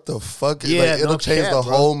like, what the fuck? Yeah, like, it'll change the bro.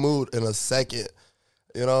 whole mood in a second.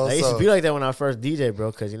 I used to be like that when I first DJ,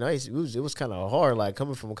 bro, because, it was kind of hard, like,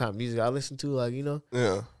 coming from what kind of music I listened to, like,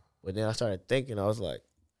 Yeah. But then I started thinking, I was like,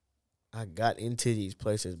 I got into these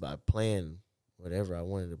places by playing whatever I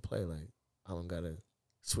wanted to play. Like, I don't gotta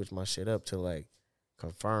switch my shit up to like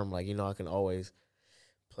confirm. Like, I can always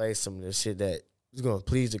play some of the shit that is gonna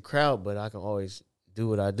please the crowd, but I can always do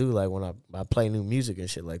what I do. Like when I play new music and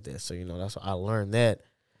shit like that. So that's why I learned that.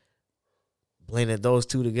 Blended those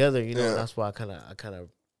two together. That's why at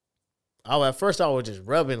first I was just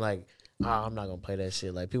rubbing like, I'm not gonna play that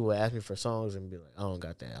shit. Like people would ask me for songs and be like, I don't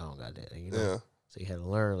got that. And, So you had to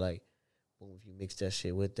learn like, if you mix that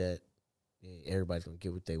shit with that. Everybody's gonna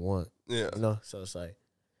get what they want. Yeah. So it's like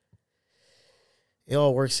it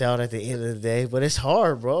all works out at the end of the day, but it's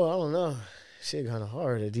hard, bro. I don't know. Shit kinda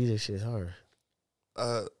hard. The DJ shit is hard.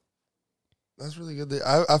 That's really good.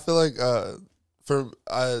 I feel like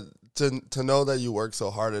to know that you work so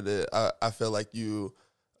hard at it, I feel like you,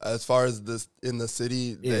 as far as this in the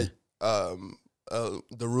city, the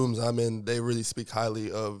rooms I'm in, they really speak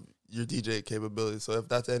highly of your DJ capabilities. So if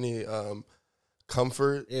that's any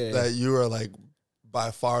comfort that you are like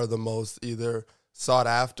by far the most either sought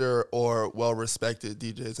after or well respected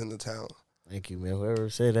DJs in the town. Thank you, man. Whoever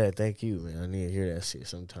said that, thank you, man. I need to hear that shit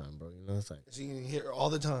sometime, bro. It's like you can hear it all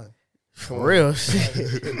the time. For real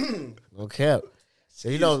shit. No cap. So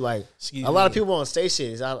like a lot of people won't say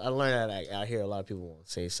shit. I learned that I hear a lot of people won't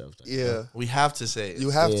say stuff. Like we have to say it. You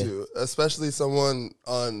have to, especially someone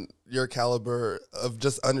on your caliber of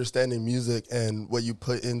just understanding music and what you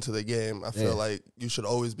put into the game. I feel like you should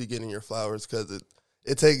always be getting your flowers because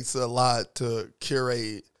it takes a lot to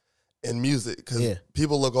curate in music because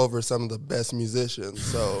people look over some of the best musicians.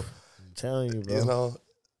 So I'm telling you, bro.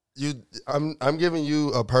 I'm giving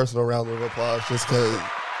you a personal round of applause just because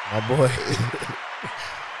my boy.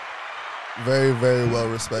 Very, very well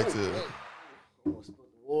respected. Almost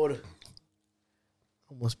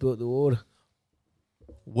spilled the water.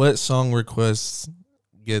 What song requests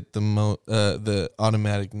get the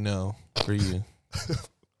automatic no for you?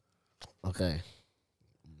 Okay.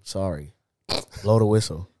 Sorry. Blow the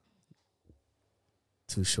whistle.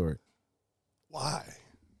 Too short. Why?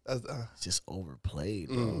 It's just overplayed,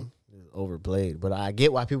 bro. It's overplayed. But I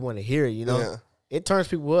get why people want to hear it, Yeah. It turns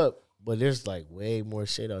people up, but there's like way more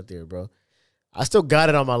shit out there, bro. I still got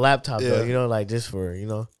it on my laptop, though, like just for,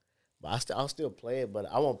 but I'll still play it, but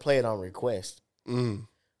I won't play it on request.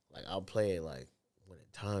 Like I'll play it like when the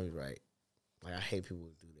time's right. Like I hate people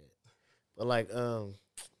who do that. But like a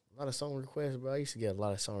lot of song requests, bro. I used to get a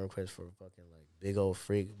lot of song requests for fucking like Big Old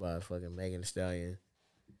Freak by fucking Megan Thee Stallion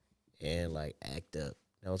and like Act Up.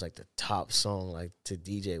 That was like the top song like to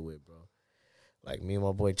DJ with, bro. Like me and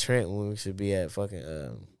my boy Trent when we used to be at fucking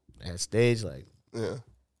at stage, like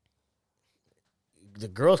the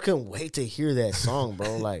girls couldn't wait to hear that song,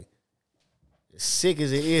 bro. Like, as sick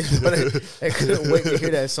as it is, but they couldn't wait to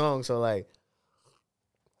hear that song. So, like,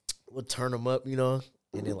 we'll turn them up, and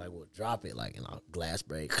then, like, we'll drop it, like, in a glass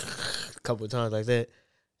break a couple of times like that.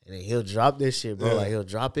 And then he'll drop this shit, bro. Like, he'll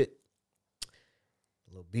drop it, a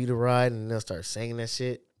little beat a ride, and they'll start singing that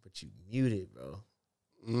shit. But you mute it, bro.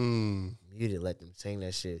 Mute it, let them sing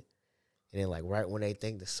that shit. And then, like, right when they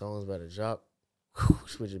think the song's about to drop,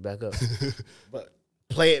 switch it back up. But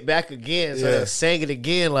play it back again. So they sang it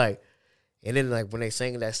again, like, and then like when they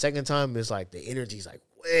sang it that second time, it's like the energy's like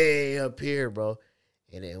way up here, bro.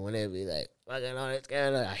 And then when they be like, fucking all this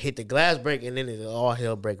kind of, I hit the glass break, and then it all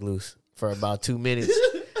hell break loose for about 2 minutes.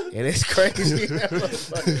 And it's crazy. Bro.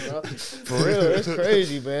 For real, it's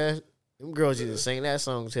crazy, man. Them girls used to sing that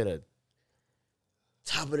song to the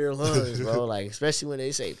top of their lungs, bro. Like, especially when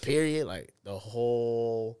they say period, like the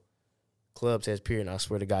whole club says period, and I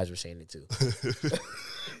swear the guys were saying it too.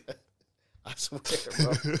 I swear,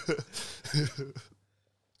 bro.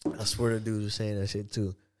 I swear the dudes were saying that shit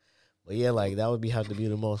too. But yeah, like that would have to be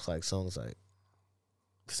the most like songs like,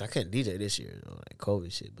 cause I couldn't DJ this year, like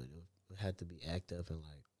COVID shit, but it had to be Act Up and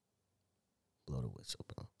like blow the whistle,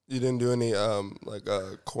 bro. You didn't do any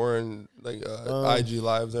corn IG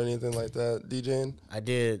lives or anything like that, DJing? I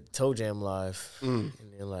did Toe Jam live, and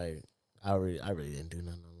then like I really didn't do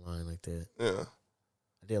nothing online like that. Yeah,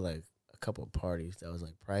 I did like a couple of parties that was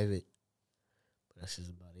like private, but that's just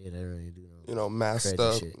about it. I didn't really do no masked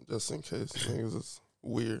up shit. just in case. Niggas is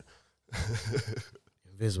weird.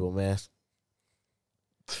 Invisible mask.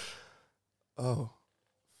 Oh,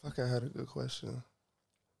 fuck! I had a good question.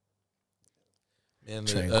 Man,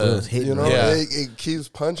 it keeps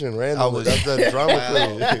punching randomly. That's the drama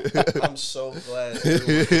queen. I'm so glad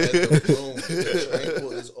everyone at the room.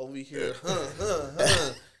 Tranquil is over here,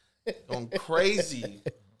 going crazy.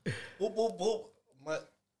 Boop boop boop.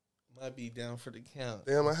 Might be down for the count.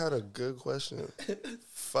 Damn, I had a good question.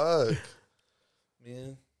 Fuck,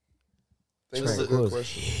 man. That's a good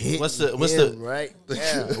question. What's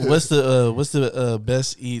the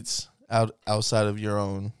best eats outside of your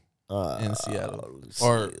own? In Seattle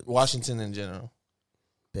or Washington in general.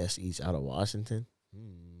 Best eats out of Washington.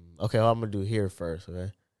 Okay, well, I'm gonna do here first. Okay,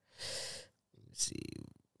 let's see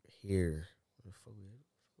here.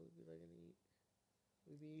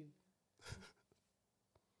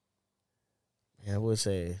 Yeah, I would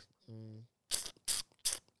say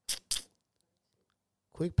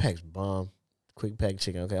Quick Pack's bomb. Quick Pack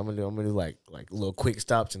chicken. Okay, I'm gonna do like little quick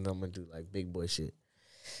stops, and then I'm gonna do like big boy shit.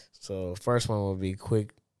 So first one will be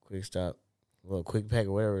quick stop, a little Quick Pack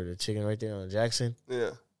or whatever, the chicken right there on Jackson. Yeah.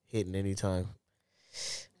 Hitting anytime.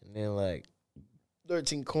 And then like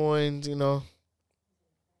 13 coins,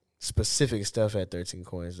 specific stuff at 13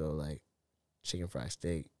 coins though, like chicken fried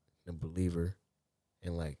steak, the Believer,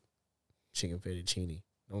 and like chicken fettuccine.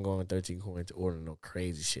 Don't go on 13 coins to order no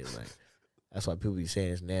crazy shit. Like that's why people be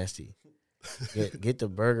saying it's nasty. Get the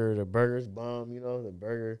burger. The burger's bomb, the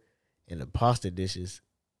burger and the pasta dishes.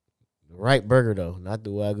 The right burger, though, not the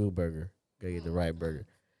Wagyu burger. Gotta get the right burger.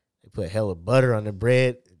 They put hella butter on the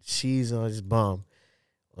bread, cheese on this bomb,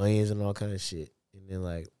 onions and all kind of shit. And then,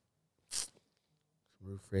 like,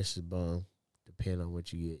 root fresh is bomb, depending on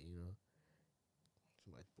what you get,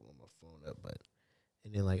 Somebody pulling my phone up, but.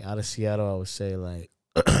 And then, like, out of Seattle, I would say, like,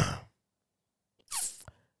 where I have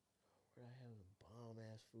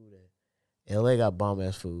bomb-ass food at? LA got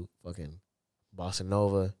bomb-ass food. Fucking Bossa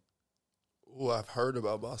Nova. Ooh, I've heard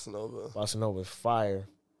about Bossa Nova. Bossa Nova's fire.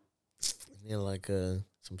 And then like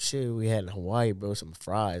some shit we had in Hawaii, bro. Some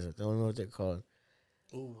fries. I don't know what they're called.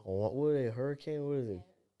 Ooh. What are they? Hurricane? What is it?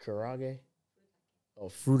 Karage? Oh,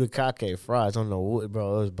 Frutakake fries. I don't know what,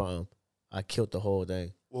 bro. It was bomb. I killed the whole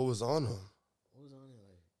thing. What was on them? What was on it?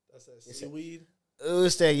 Like, that's that seaweed? It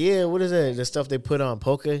was that, yeah. What is that? The stuff they put on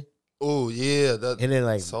poke? Oh, yeah. That and then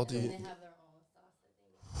like salty.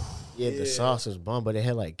 Yeah, the sauce was bomb, but it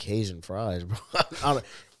had like Cajun fries, bro.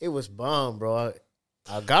 It was bomb, bro.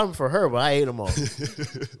 I got them for her, but I ate them all.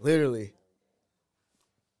 Literally.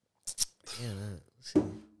 Yeah, I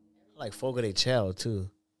like Fogo de Chao, too.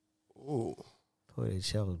 Ooh. Fogo de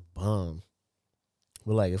Chao was bomb.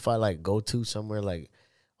 But like, if I like go to somewhere, like,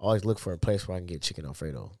 I always look for a place where I can get chicken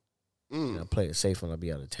Alfredo. And I play it safe when I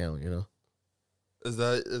be out of town, Is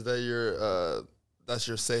that your that's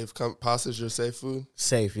your safe pasta's your safe food?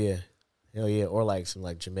 Safe, yeah. Hell yeah. Or like some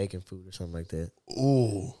like Jamaican food or something like that.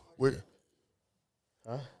 Ooh.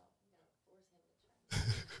 Huh?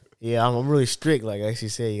 Yeah, I'm really strict. Like I actually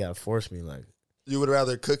said, you gotta force me. Like, you would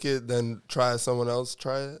rather cook it than try someone else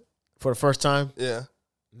try it? For the first time? Yeah.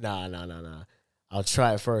 Nah. I'll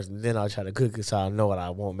try it first, and then I'll try to cook it so I know what I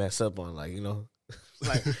won't mess up on. Like,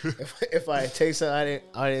 like if I taste something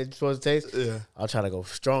I didn't supposed to taste, yeah, I'll try to go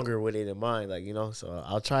stronger with it in mind. Like, so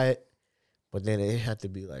I'll try it, but then it had to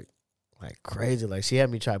be like crazy. Like she had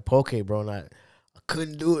me try poke, bro, and I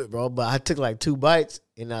couldn't do it, bro. But I took like 2 bites,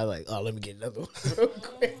 and I was like, oh, let me get another one real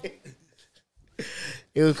quick.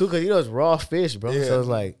 It was cool because it's raw fish, bro. Yeah. So it's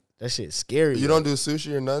like that shit's scary. You don't do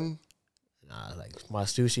sushi or nothing? Nah, like my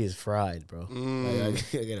sushi is fried, bro. Like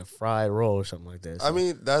I get a fried roll or something like that. So. I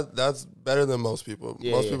mean that's better than most people.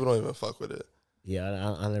 Yeah, most people don't even fuck with it.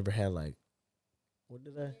 Yeah, I never had like. What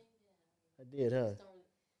did I? I did, huh?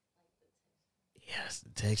 Yeah, it's the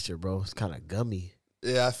texture, bro. It's kind of gummy.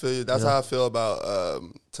 Yeah, I feel you. That's how I feel about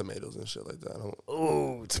tomatoes and shit like that.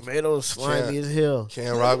 Oh, tomatoes slimy as hell.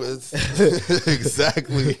 Can't rock with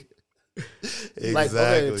exactly. Like,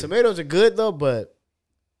 okay, tomatoes are good though, but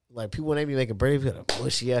like people when they be making bread, put a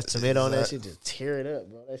mushy ass tomato on that shit, just tear it up,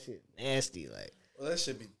 bro. That shit nasty. Like, well, that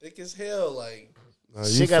shit be thick as hell. Like,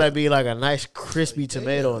 shit gotta be like a nice crispy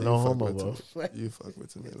tomato, no homo, bro. You fuck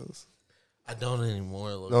with tomatoes. I don't anymore.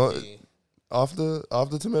 No, off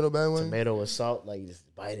the tomato bandwagon. Tomato with salt, like you just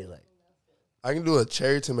bite it, like. I can do a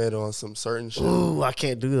cherry tomato on some certain shit. Ooh, I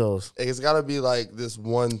can't do those. It's got to be like this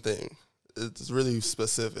one thing. It's really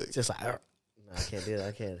specific. Just like, no, I can't do that.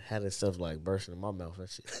 I can't have this stuff like bursting in my mouth and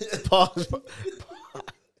shit. Pause.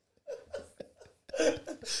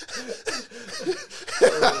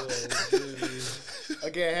 I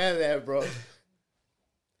can't have that, bro.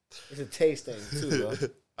 It's a taste thing too, bro.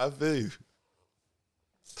 I feel you.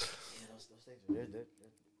 Yeah, those things they're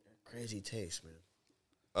crazy taste,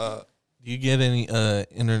 man. Do you get any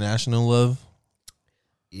international love?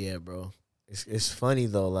 Yeah, bro. It's funny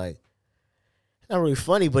though. Like, it's not really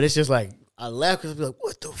funny, but it's just like I laugh because I be like,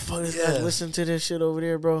 "What the fuck is that? Listen to this shit over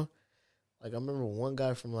there, bro." Like I remember one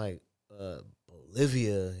guy from like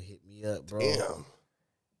Bolivia hit me up, bro. Damn.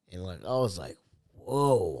 And like I was like,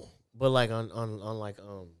 "Whoa!" But like on like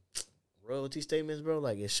royalty statements, bro.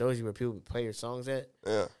 Like it shows you where people play your songs at.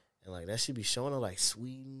 Yeah. And like that should be showing up like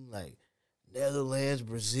Sweden, like Netherlands,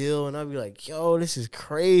 Brazil, and I'd be like, "Yo, this is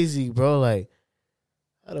crazy, bro!" Like,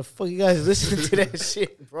 how the fuck you guys listening to that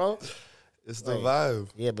shit, bro? It's the like, vibe.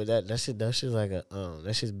 Yeah, but that shit's like a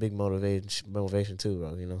that shit's big motivation too,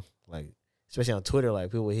 bro. You know, like especially on Twitter,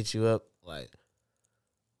 like people will hit you up like,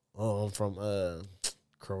 "Oh, I'm from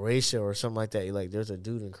Croatia" or something like that. Like, there's a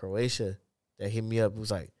dude in Croatia that hit me up. Who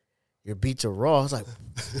was like, "Your beats are raw." I was like,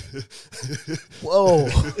 "Whoa!"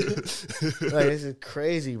 Like this is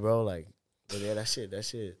crazy, bro. Like, but yeah, that shit.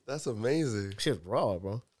 That's amazing. Shit's raw,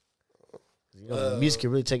 bro. You know, music can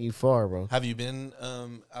really take you far, bro. Have you been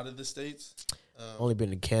out of the States? Only been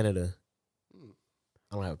to Canada.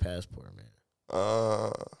 I don't have a passport, man.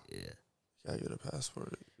 Yeah. Gotta get a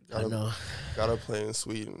passport. I know. Gotta play in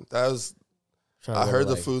Sweden. I Trying to heard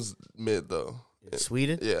the like, food's mid though.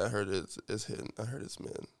 Sweden? Yeah, I heard it's hitting. I heard it's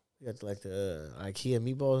mid. You got like the IKEA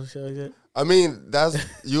meatballs and shit like that? I mean,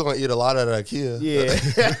 you're gonna eat a lot at IKEA. Yeah.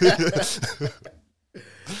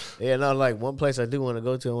 Yeah, no, like one place I do want to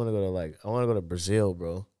go to, I want to go to Brazil,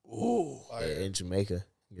 bro. Ooh. In Jamaica.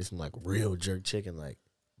 Get some like real jerk chicken, like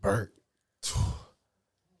burnt.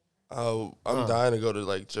 I'm dying to go to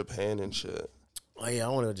like Japan and shit. Oh yeah, I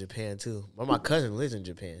want to go to Japan too. But my cousin lives in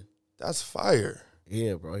Japan. That's fire.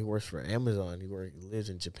 Yeah, bro. He works for Amazon. He lives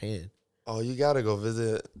in Japan. Oh, you gotta go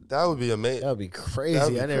visit. That would be amazing. That would be crazy.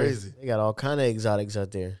 That'd be crazy. They got all kind of exotics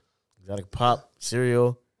out there. Exotic pop,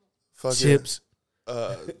 cereal, Fucking, chips,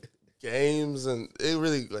 games, and it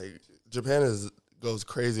really like Japan goes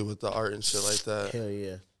crazy with the art and shit like that. Hell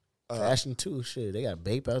yeah. Fashion too, shit. They got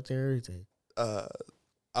Bape out there and everything.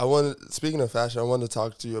 Speaking of fashion, I wanted to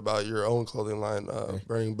talk to you about your own clothing line,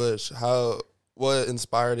 Burning Bush. What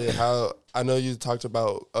inspired it? How I know you talked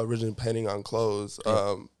about originally painting on clothes,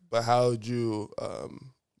 but how did you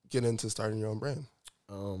get into starting your own brand?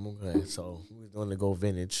 Okay, so we was doing the Go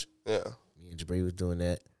Vintage. Yeah, me and Jabri was doing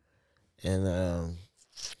that, and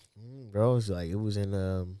bro, it was in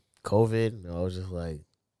COVID, and I was just like,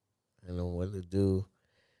 I don't know what to do,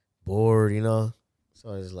 bored, you know. So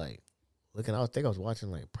I was like looking. I think I was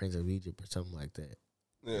watching like Prince of Egypt or something like that.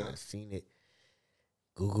 Yeah, and I seen it,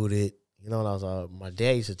 Googled it. You know, and I was my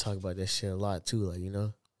dad used to talk about that shit a lot too, like, you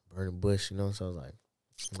know, Burning Bush, you know. So I was like,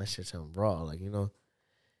 that shit sound raw, like, you know.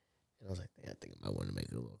 And I was like, I think I might want to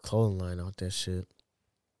make a little clothing line out that shit.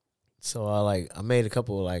 So I made a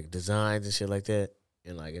couple of like designs and shit like that,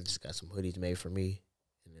 and like I just got some hoodies made for me,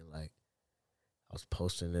 and then like I was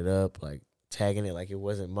posting it up, like tagging it like it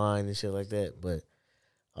wasn't mine and shit like that. But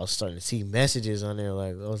I was starting to see messages on there,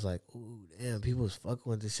 like I was like, ooh, damn, people was fucking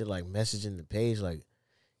with this shit, like messaging the page, like,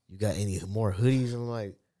 you got any more hoodies? And I'm like,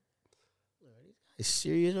 are these guys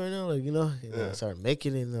serious right now? Like, you know? And I started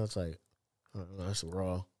making it, and I was like, oh, that's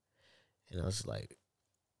raw. And I was like,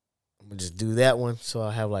 I'm going to just do that one so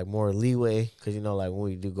I have, like, more leeway. Because, you know, like, when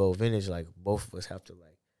we do Go Vintage, like, both of us have to,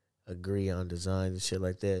 like, agree on design and shit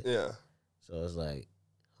like that. Yeah. So it's like,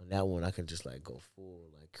 on that one, I can just, like, go full,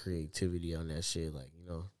 like, creativity on that shit. Like, you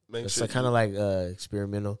know? It's like, kind of like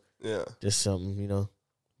experimental. Yeah. Just something, you know?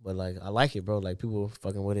 But, like, I like it, bro. Like, people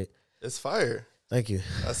fucking with it. It's fire. Thank you.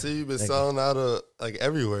 I see you've been selling out of, like,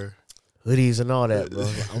 everywhere. Hoodies and all that,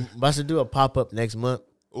 bro. I'm about to do a pop-up next month.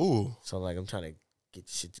 Ooh. So, like, I'm trying to get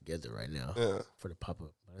shit together right now for the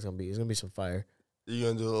pop-up. But it's gonna be some fire. You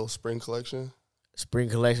going to do a little spring collection? Spring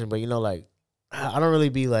collection, but, you know, like, I don't really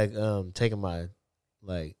be, like, taking my,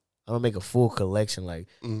 like, I don't make a full collection, like,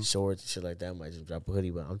 shorts and shit like that. I might just drop a hoodie,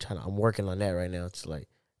 but I'm working on that right now to, like,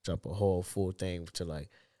 drop a whole full thing to, like,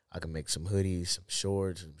 I can make some hoodies, some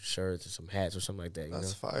shorts, some shirts, and some hats or something like that. You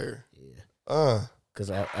That's know? fire. Yeah.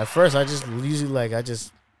 Because at first I just usually like I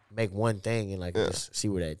just make one thing and like just see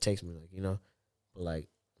where that takes me, like, you know. But like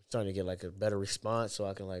I'm starting to get like a better response, so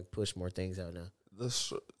I can like push more things out now. The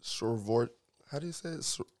short How do you say it?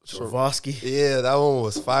 Swarovski. Yeah, that one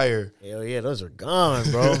was fire. Hell yeah, those are gone,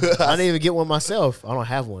 bro. I didn't even get one myself. I don't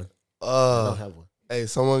have one. I don't have one. Hey,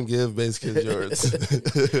 someone give Basskids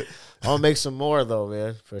yours. I'll make some more though,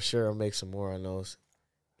 man. For sure, I'll make some more on those.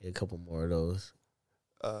 Get a couple more of those.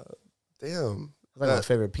 Damn. That's like my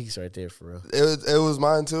favorite piece right there, for real. It was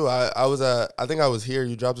mine too. I think I was here.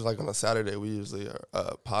 You dropped it like on a Saturday. We usually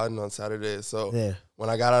are podding on Saturdays. So yeah, when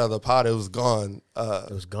I got out of the pod, it was gone.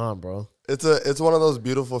 It was gone, bro. It's one of those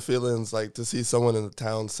beautiful feelings, like to see someone in the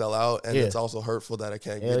town sell out, and it's also hurtful that I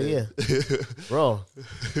can't get it. Bro.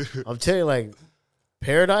 I'm telling you, like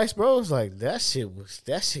Paradise, bro. It's like that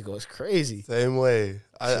shit goes crazy. Same way.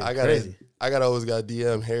 I gotta always got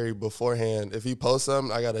DM Harry beforehand. If he posts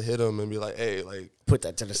something, I gotta hit him and be like, hey, like put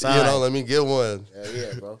that to the side. Let me get one.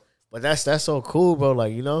 Yeah, bro. But that's so cool, bro.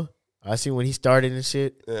 Like, I see when he started and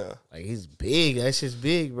shit. Yeah. Like he's big. That shit's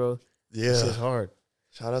big, bro. Yeah. That shit's hard.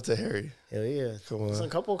 Shout out to Harry. Hell yeah. Come on. There's a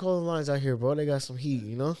couple of clothing lines out here, bro. They got some heat,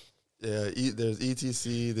 Yeah, there's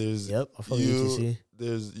ETC. There's I fuck with ETC.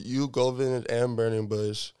 There's you, Golden, and Burning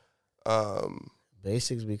Bush.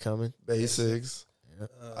 Basics be coming. Basics. Yeah.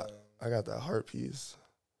 I got that heart piece.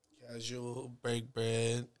 Casual, Break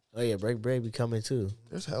Bread. Oh yeah, Break Bread be coming too.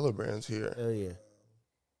 There's hella brands here. Hell yeah.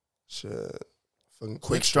 Shit. Fucking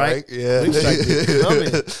Quick Strike. Yeah. Quick Strike be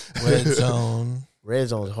coming. Red Zone. Red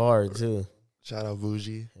Zone's hard too. Shout out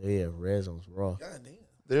Bougie. Hell yeah, Red Zone's raw. God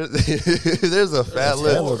damn. There's a fat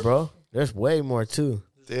list. Hella, bro. There's way more too.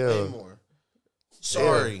 Damn. Way more.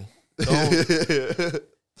 Sorry. Don't.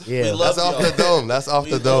 Yeah. That's off the dome. That's off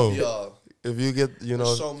the dome. Y'all. If you get,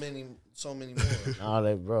 There's so many more. All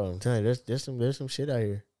that, bro. I'm telling you, there's some shit out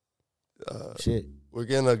here. Shit. We're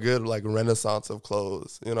getting a good like renaissance of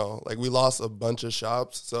clothes. Like we lost a bunch of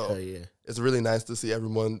shops, so it's really nice to see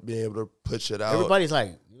everyone being able to put shit out. Everybody's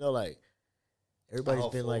like, everybody's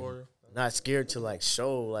been like not scared to like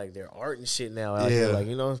show like their art and shit now out here. Like,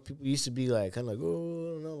 people used to be like kind of like, oh,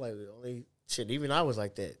 I don't know, like only shit. Even I was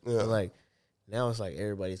like that. Yeah. But, like now it's like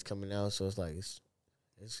everybody's coming out, so it's like it's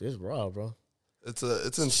raw, bro. It's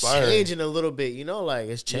inspiring. It's changing a little bit, like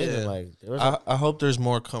it's changing. Yeah. Like I hope there's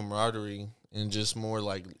more camaraderie and just more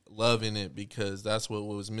like love in it, because that's what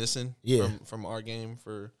was missing from our game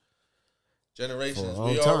for generations.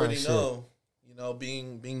 We already know,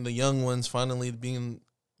 being the young ones, finally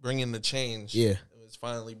bringing the change. Yeah, it was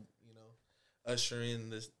finally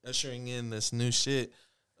ushering in this new shit.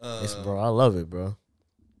 Bro, I love it, bro.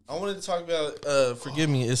 I wanted to talk about. Forgive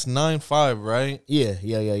me, it's 9/5, right? Yeah.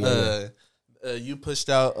 You pushed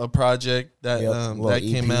out a project that that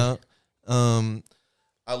came out.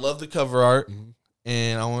 I love the cover art,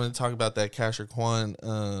 and I want to talk about that Casher Quan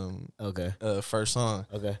first song.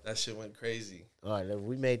 Okay, that shit went crazy. All right,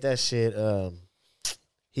 we made that shit.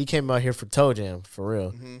 He came out here for Toe Jam for real,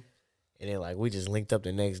 and then like we just linked up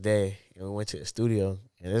the next day and we went to the studio.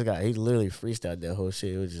 And this guy, he literally freestyled that whole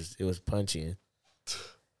shit. It was punchy. And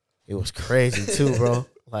it was crazy too, bro.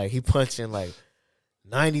 Like he punched in like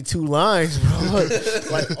 92 lines, bro.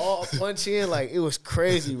 Like all punch in, like it was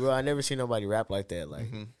crazy, bro. I never seen nobody rap like that.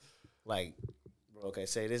 Like, bro. Okay,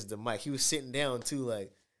 say this is the mic. He was sitting down too,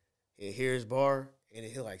 like he'll hear his bar and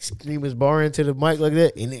he'll like scream his bar into the mic like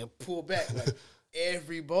that, and then pull back like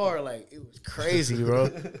every bar. Like it was crazy, bro.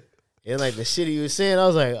 And like the shit he was saying, I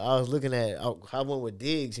was looking at. I went with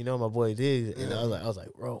Diggs, my boy Diggs, and I was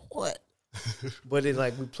like, bro, what? But then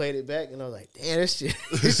like we played it back, and I was like, damn, this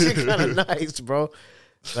shit kind of nice, bro.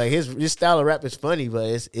 Like his style of rap is funny,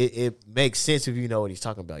 but it makes sense if you know what he's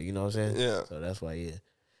talking about. You know what I'm saying? Yeah. So that's why, yeah.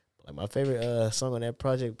 Like my favorite song on that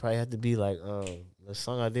project probably had to be like the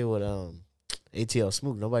song I did with ATL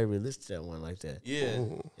Smook. Nobody really listened to that one like that. Yeah.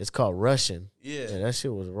 Ooh. It's called Russian. Yeah. That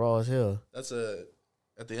shit was raw as hell. That's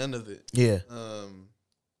at the end of it. Yeah.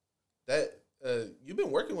 You've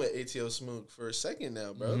been working with ATL Smook for a second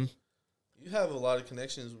now, bro. Mm-hmm. You have a lot of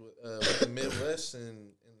connections with the Midwest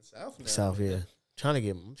and the South now. South, yeah.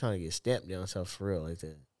 I'm trying to get stamped down south for real like that.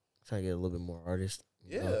 I'm trying to get a little bit more artists.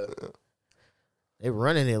 Yeah. They're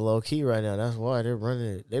running it low key right now. That's why they're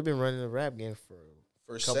running it. They've been running the rap game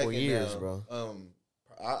for a couple years, now, bro.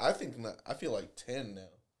 I feel like 10 now.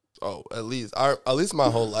 Oh, at least my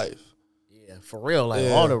whole life. Yeah, for real. Like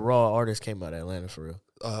all the raw artists came out of Atlanta for real.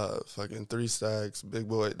 Fucking 3 Stacks, Big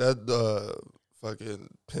Boy, that fucking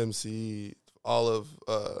Pimp C, all of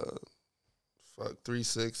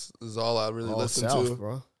 3-6 is all I really listen South, to,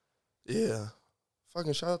 bro. Yeah,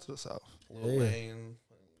 fucking shout out to the South. Lil Wayne,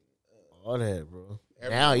 all that, bro.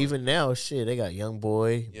 Everyone. Even now, shit, they got Young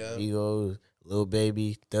Boy, Egos, Lil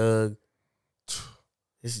Baby, Thug.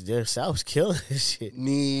 Their South's killing this shit.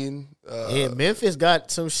 Neen. Memphis got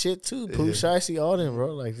some shit too. Pooh Shicey, all them,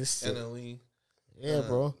 bro. Like this. NLE. Yeah,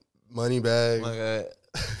 bro. Money Bag. My God.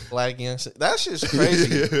 Black Young. That shit's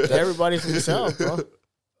crazy. Everybody from the South,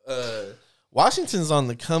 bro. Washington's on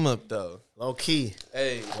the come up though. Low key.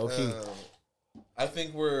 Hey, Low key. I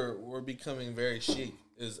think we're becoming very chic,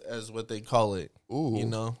 as what they call it. Ooh. You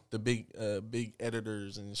know, the big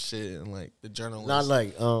editors and shit, and like the journalists. Not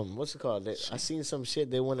like what's it called? I seen some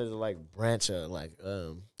shit. They wanted to like branch a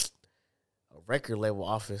record label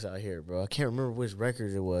office out here, bro. I can't remember which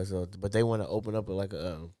record it was, but they want to open up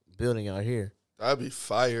a building out here. That'd be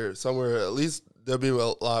fire. Somewhere, at least there'll be a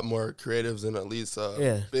lot more creatives and at least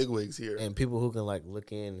bigwigs here. And people who can like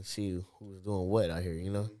look in and see who's doing what out here,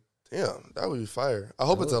 you know? Damn, that would be fire. I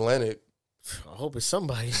hope it's Atlantic. I hope it's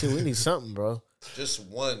somebody. Shit, we need something, bro. Just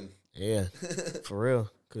one. Yeah, for real.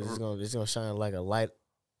 Because it's gonna shine like a light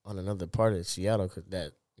on another part of Seattle. Because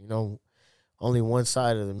that, you know, only one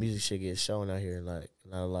side of the music shit gets shown out here. Like,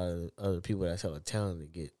 not a lot of other people that's hella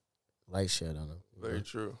talented get light shed on them. Very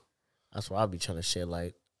true. That's why I be trying to shed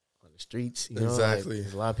light on the streets. You know? Exactly.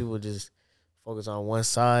 Like, a lot of people just focus on one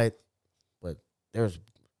side, but there's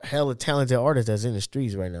hella talented artists that's in the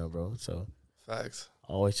streets right now, bro. So facts.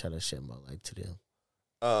 I always try to shed my light to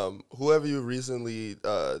them. Whoever you recently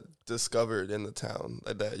discovered in the town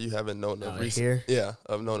that you haven't known of recently. Yeah,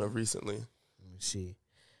 I've known of recently. Let me see.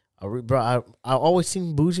 I always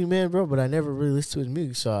seen Bougie Man, bro, but I never really listened to his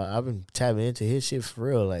music, so I've been tapping into his shit for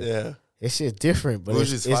real. Like, yeah, his shit's different, but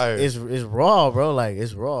Bougie's fire. It's raw, bro. Like,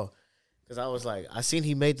 it's raw. Cause I was like, I seen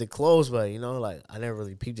he made the clothes, but you know, like I never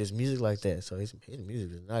really peeped his music like that. So his music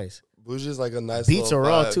is nice. Bougie's like a nice beats are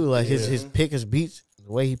raw vibe. too. Like his beats, the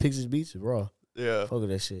way he picks his beats is raw. Yeah, fuck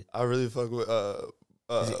with that shit. I really fuck with.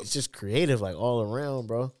 It's just creative, like all around,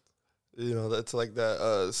 bro. You know, that's like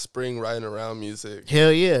that spring riding around music.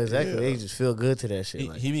 Hell yeah, exactly. They just feel good to that shit.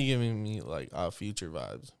 He be giving me like Odd Future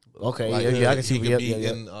vibes. Okay, like, yeah, I can see. He could be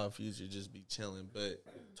in Odd Future, just be chilling, but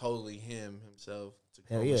totally himself.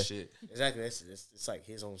 Hell yeah, shit. Exactly. It's like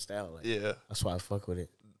his own style. Like, yeah, that's why I fuck with it.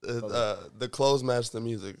 The clothes match the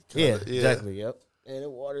music. Yeah, exactly. Yep. And the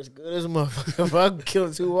water's good as a motherfucker. If I can kill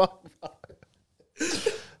it too long.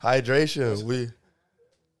 Hydration.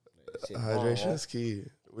 Hydration is key.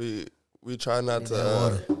 We try not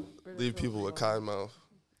to leave people with cotton mouth,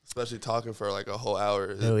 especially talking for like a whole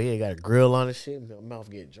hour. Hell yeah, got a grill on and shit. My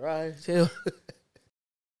mouth get dry too.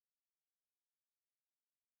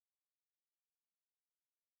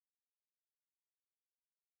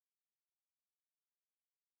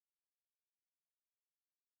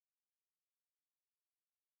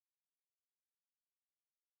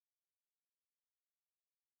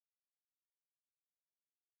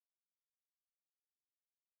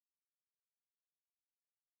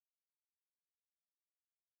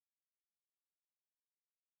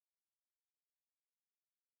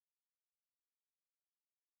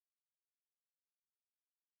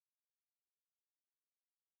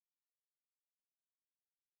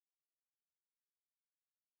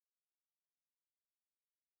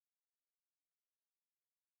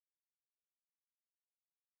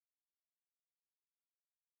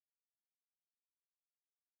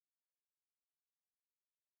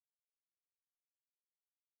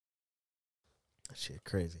 Shit,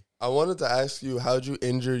 crazy. I wanted to ask you, how'd you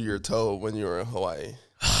injure your toe when you were in Hawaii?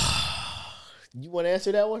 You want to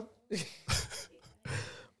answer that one?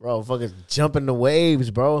 Bro, fucking jumping the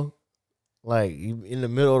waves, bro. Like, you in the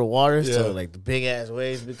middle of the water, so like the big ass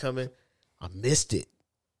waves be coming. I missed it.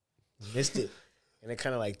 And it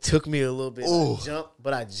kind of like took me a little bit.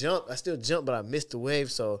 I jumped. I still jumped, but I missed the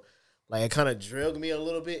wave. So like it kind of drilled me a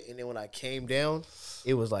little bit. And then when I came down,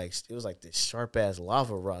 it was like this sharp ass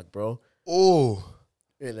lava rock, bro. Oh.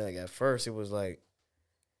 And like at first it was like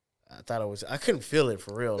I couldn't feel it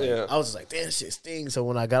for real. Like, I was just like, damn, shit stings. So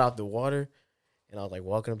when I got out the water and I was like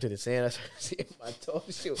walking up to the sand, I started seeing my toe.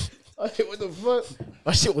 What the fuck?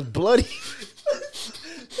 My shit was bloody.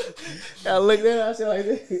 And I looked at it, I said like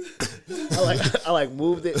this. I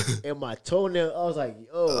moved it, and my toenail, I was like,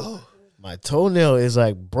 yo, my toenail is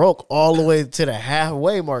like broke all the way to the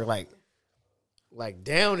halfway mark, like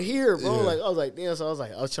down here, bro. Yeah. Like I was like, damn. So I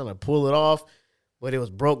was trying to pull it off, but it was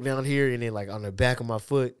broke down here, and then like on the back of my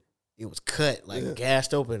foot, it was cut, like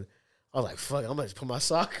gashed open. I was like, fuck, I'm gonna just put my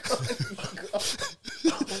sock on.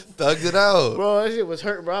 Thugged it out. Bro, that shit was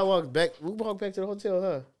hurting, bro. We walked back to the hotel,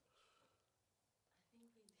 huh?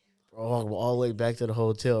 Bro, I walked all the way back to the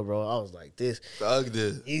hotel, bro. I was like this. Thugged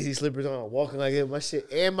it. Easy slippers on, walking like it. My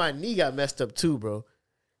shit, and my knee got messed up too, bro.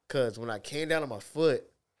 Cause when I came down on my foot,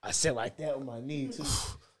 I sat like that with my knee too.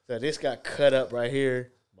 So this got cut up right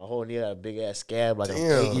here. My whole knee got a big ass scab, like I'm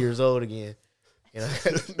 8 years old again. And I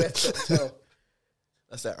got a messed up toe.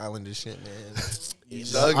 That's that Islander shit,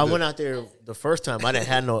 man. I went out there the first time. I didn't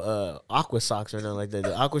have no aqua socks or nothing like that.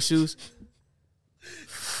 The aqua shoes.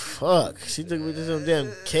 Fuck. She took me to some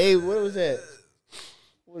damn cave. What was that?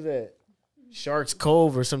 What was that? Shark's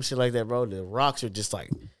Cove or some shit like that, bro. The rocks are just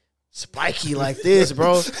like spiky like this,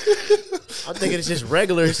 bro. I'm thinking it's just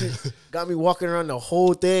regular shit. Got me walking around the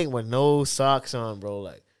whole thing with no socks on, bro.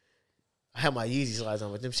 Like, I had my Yeezy slides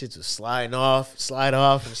on, but them shits was slide off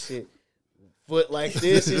and shit. Foot like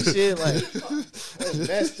this and shit. Like, that's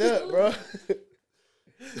messed up, bro.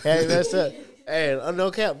 Had messed up. Hey,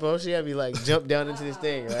 no cap, bro. She had me like jump down into this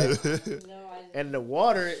thing, right? And the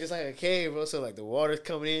water is like a cave, bro. So like the water's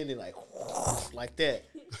coming in and like that.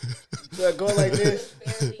 So I go like this.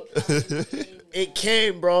 It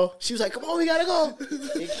came, bro. She was like, "Come on, we gotta go."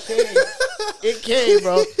 It came,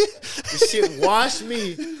 bro. This shit washed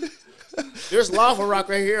me. There's lava rock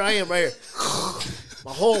right here. I am right here.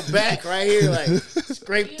 My whole back right here, like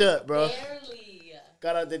scraped up, bro. Barely.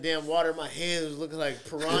 Got out the damn water. My hands was looking like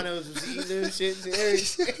piranhas was eating them shit and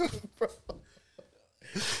everything, bro.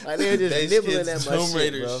 Like they were just nibbling at my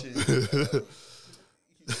shit, bro.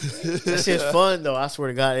 That shit's fun though. I swear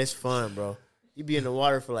to God, it's fun, bro. You be in the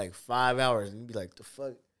water for like 5 hours and you be like, the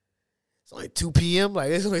fuck? It's only 2 p.m. Like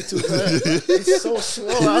it's only 2 p.m. It's so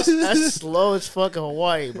slow. That's slow as fucking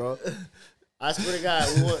Hawaii, bro. I swear to God,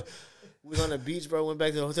 we was on the beach, bro. Went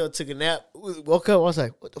back to the hotel, took a nap. Woke up, I was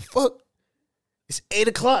like, what the fuck? It's 8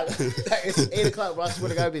 o'clock. It's 8 o'clock, bro. I swear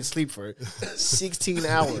to God, I've been asleep for 16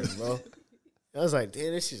 hours, bro. I was like,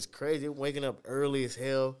 damn, this shit's crazy. I'm waking up early as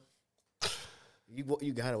hell.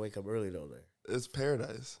 You gotta wake up early though, there. It's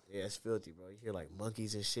paradise. Yeah, it's filthy, bro. You hear like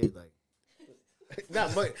monkeys and shit, like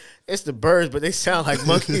not monkeys. It's the birds, but they sound like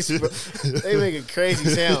monkeys, bro. They make a crazy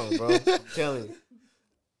sound, bro. I'm telling you.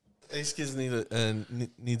 Basskids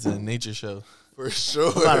needs a nature show for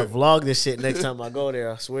sure. I'm about to vlog this shit next time I go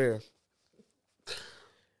there. I swear.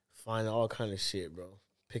 Find all kind of shit, bro.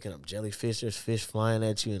 Picking up jellyfish. There's fish flying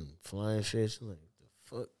at you and flying fish. I'm like,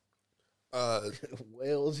 the fuck?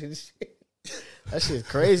 Whales and shit. That shit's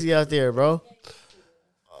crazy out there, bro.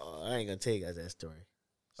 I ain't gonna tell you guys that story.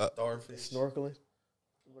 Starfish. Snorkeling.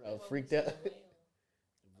 When I was freaked out.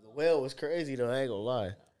 The whale was crazy, though. I ain't gonna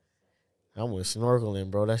lie. I went snorkeling,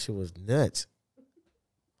 bro. That shit was nuts.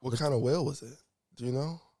 What kind of whale was it? Do you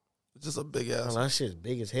know? It's just a big ass. That shit's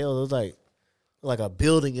big as hell. It was like a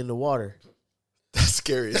building in the water. That's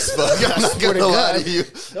scary as fuck. I'm not gonna lie to you.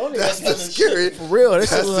 That's the scary. For real, that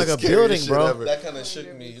shit was like a building, bro. Ever. That kind of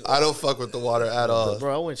shook me. I don't fuck with the water at all.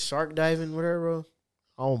 Bro, I went shark diving with her, bro.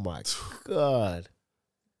 Oh my God.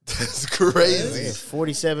 That's crazy. Man,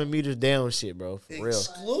 47 meters down shit, bro. For real.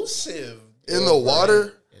 Exclusive. In the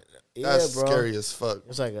water? Yeah, that's bro. Scary as fuck. It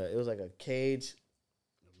was like a cage.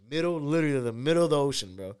 Literally the middle of the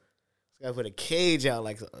ocean, bro. This guy put a cage out,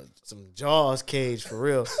 like some Jaws cage, for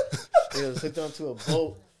real. It was hooked onto a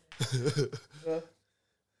boat. It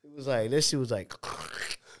was like, this shit was like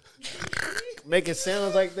making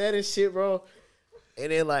sounds like that and shit, bro.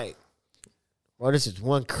 And then like, bro, this is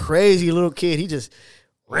one crazy little kid. He just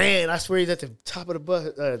ran. I swear he's at the top of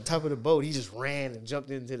the boat. He just ran and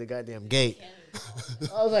jumped into the goddamn gate.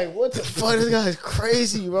 I was like, what the fuck? This guy's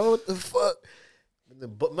crazy, bro. What the fuck?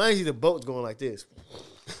 Mind you, the boat's going like this.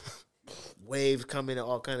 Waves coming and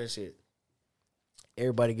all kind of shit.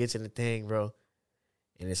 Everybody gets in the thing, bro.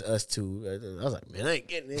 And it's us two. I was like, man, I ain't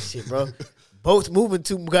getting this shit, bro. Boat's moving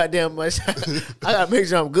too goddamn much. I gotta make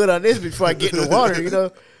sure I'm good on this before I get in the water, you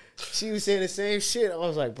know? She was saying the same shit. I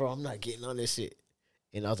was like, bro, I'm not getting on this shit.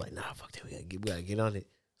 And I was like, nah, fuck that. We gotta get on it.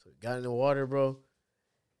 So we got in the water, bro.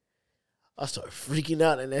 I started freaking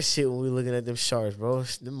out in that shit when we were looking at them sharks, bro.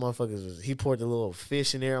 Them motherfuckers he poured the little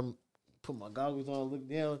fish in there. I'm put my goggles on, look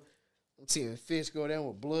down. I'm seeing fish go down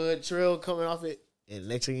with blood trail coming off it. And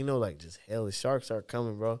next thing you know, like, just hell, the sharks start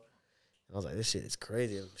coming, bro. And I was like, this shit is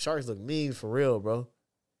crazy. Sharks look mean for real, bro.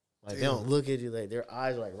 Like, they don't look at you. Like, their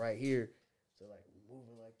eyes are, like, right here. So, like,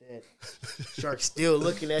 moving like that. Sharks still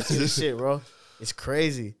looking at you and shit, bro. It's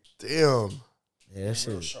crazy. Damn. Yeah, that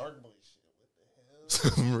shit. Shark boy shit. What the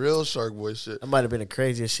hell? Some real shark boy shit. That might have been the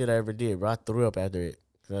craziest shit I ever did, bro. I threw up after it.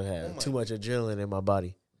 Because I had too much adrenaline in my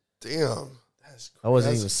body. Damn. That's crazy. I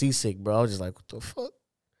wasn't even seasick, bro. I was just like, what the fuck?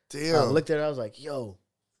 Damn. I looked at it. I was like, yo.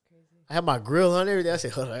 I had my grill on and everything. I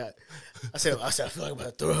said, hold on. I said, I feel like I'm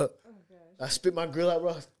about to throw up. I spit my grill out,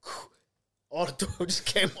 bro. All the throw just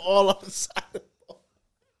came all on the side of the ball.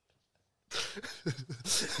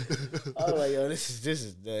 I was like, yo, this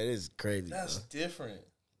is crazy. That's bro. different.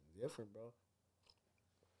 Different, bro.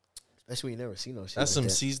 Especially when you never see no shit. That's like some that.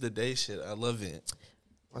 seize the day shit. I love it.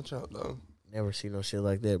 Watch out, though. Never see no shit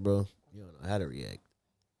like that, bro. You don't know how to react.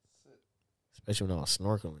 especially when I was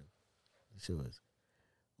snorkeling. Shit was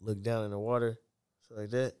look down in the water, so like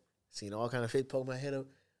that. Seen all kind of fish, poke my head up.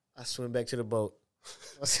 I swim back to the boat.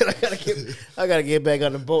 I said I gotta get back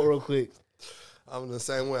on the boat real quick. I'm the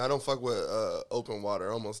same way. I don't fuck with open water.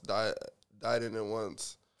 I almost died in it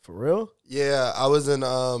once. For real? Yeah, I was in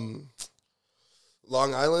Long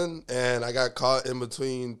Island, and I got caught in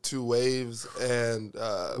between two waves, and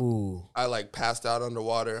I like passed out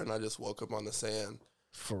underwater, and I just woke up on the sand.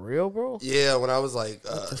 For real, bro? Yeah, when I was like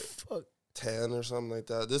what the fuck? 10 or something like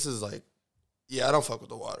that. This is like, yeah, I don't fuck with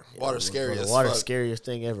the water. Water's scary as fuck. Water's scariest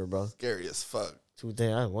thing ever, bro. Scary as fuck. One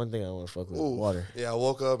thing I want to fuck with water. Yeah, I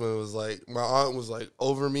woke up and it was like my aunt was like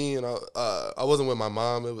over me, and I wasn't with my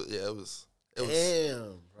mom. It was.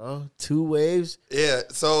 Damn, bro. 2 waves. Yeah,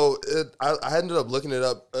 so I ended up looking it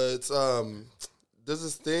up. It's there's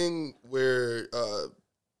this thing where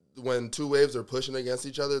when 2 waves are pushing against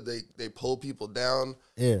each other, they pull people down.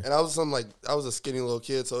 Yeah, and I was a skinny little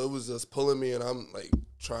kid, so it was just pulling me, and I'm like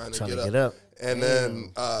trying to get up. And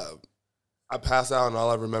then I pass out, and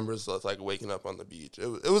all I remember is like waking up on the beach.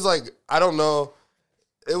 It was like, I don't know.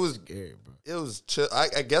 It was scary, bro. It was chill.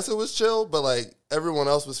 I guess it was chill, but like everyone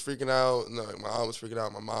else was freaking out. And like my aunt was freaking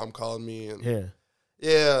out. My mom called me, and yeah.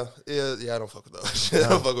 I don't fuck with those. I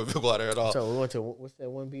don't fuck with big water at all. So we went to, what's that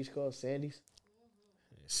one beach called? Sandy's.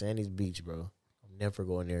 Sandy's Beach, bro. I'm never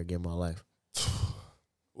going there again in my life.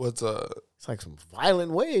 What's It's like some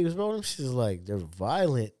violent waves, bro. Them shit's like, they're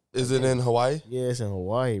violent. Is it in Hawaii? Yeah, it's in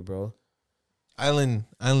Hawaii, bro. Island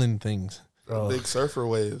things. Bro. Big surfer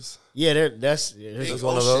waves. Yeah, there's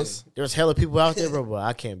one of those. There's hella people out there, bro, but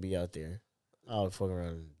I can't be out there. I would fuck around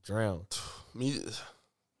and drown. Me,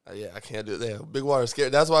 yeah, I can't do that. Yeah, big water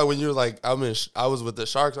scared. That's why when you were like, I was with the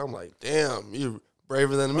sharks, I'm like, damn, you're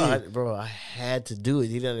braver than me. Bro, I had to do it.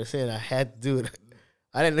 You don't understand? I had to do it.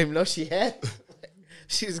 I didn't even know she had.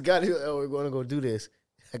 She just got here. Oh, we're going to go do this.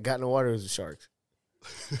 I got in the water with the sharks.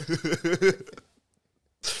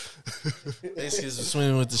 Basically,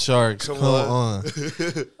 swimming with the sharks. Come on.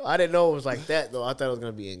 I didn't know it was like that though. I thought it was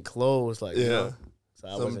gonna be enclosed, like, yeah, you know? So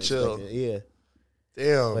I some chill. Yeah,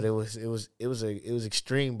 damn. but it was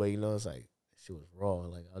extreme. But you know, it's like she was raw.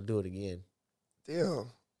 Like, I'll do it again. Damn.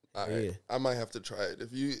 All right. Yeah. I might have to try it.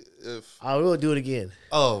 If I will do it again.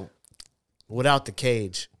 Oh, without the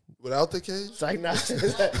cage. Without the cage? It's like, nah.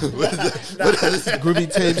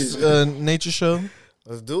 Groovy Tapes nature show.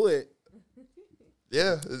 Let's do it.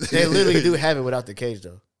 Yeah. They literally do have it without the cage,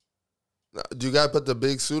 though. Do you got to put the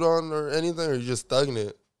big suit on or anything, or you just thugging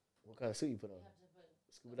it? What kind of suit you put on?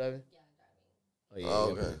 Scuba diving? Oh, yeah, oh,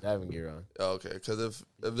 you gotta put diving gear on. Okay, because if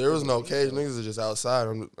there was no cage, niggas are just outside.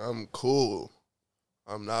 I'm cool.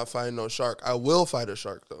 I'm not fighting no shark. I will fight a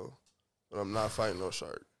shark, though, but I'm not fighting no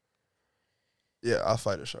shark. Yeah, I'll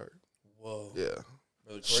fight a shark. Whoa. Yeah.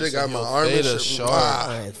 Shit got my arm and shit.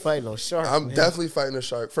 I ain't fighting no shark. I'm definitely fighting a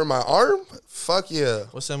shark. For my arm? Fuck yeah.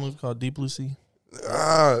 What's that movie called? Deep Blue Sea?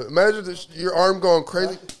 Imagine your arm going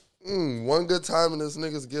crazy. One good time in this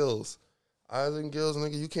nigga's gills. Eyes and gills,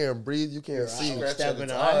 nigga. You can't breathe. You can't see.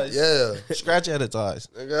 Yeah. Scratch at its eyes.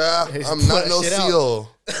 Nigga, I'm not no seal.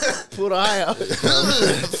 Pull the eye out.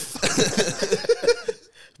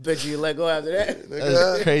 Bet you let go after that. Nigga,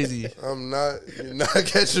 that's crazy. You're not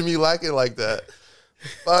catching me like it like that.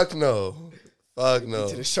 Fuck no. Fuck no.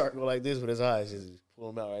 To the shark go like this with his eyes. Just pull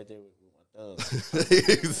him out right there with my thumb.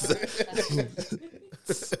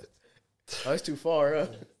 Oh, it's too far, huh?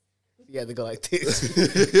 You got to go like this.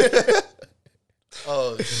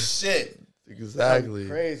 Oh, shit. Exactly.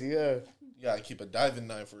 Crazy, yeah. You gotta keep a diving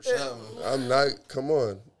knife or something. I'm not, come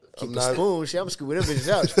on. Keep I'm the not. spoon. Shit, I'm scooping them bitches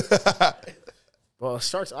out. Well,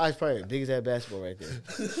 shark's eyes probably the biggest as that basketball right there.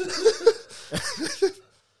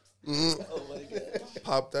 Oh, my God.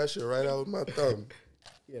 Pop that shit right out with my thumb.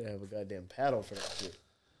 You gotta have a goddamn paddle for that shit.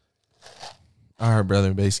 All right,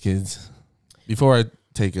 brother, Basskids. Before I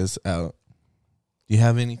take us out, do you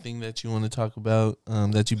have anything that you want to talk about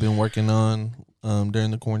that you've been working on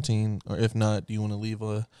during the quarantine? Or if not, do you want to leave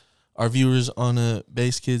our viewers on a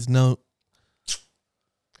Basskids note?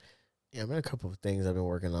 Yeah, man, a couple of things I've been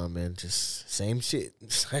working on, man. Just same shit.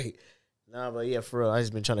 It's like, but yeah, for real, I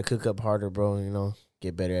just been trying to cook up harder, bro, you know,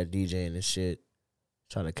 get better at DJing and shit.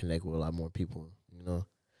 Trying to connect with a lot more people, you know,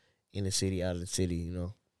 in the city, out of the city, you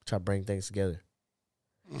know. Try to bring things together.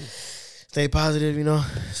 Stay positive, you know.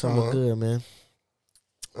 It's all good, man.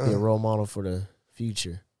 Be a role model for the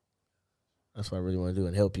future. That's what I really want to do,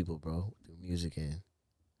 and help people, bro, through music and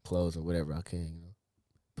clothes and whatever I can, you know.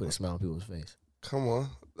 Put a smile on people's face. Come on.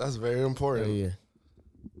 That's very important. Yeah.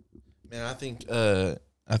 Man, I think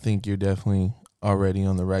you're definitely already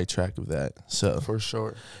on the right track of that. So For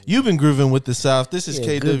sure. you've been grooving with the South. This is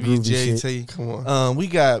Yeah, good groovy KWJT. Come on. We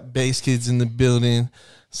got Basskids in the building.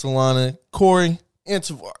 Solana, Corey, and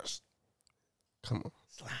Tavares. Come on.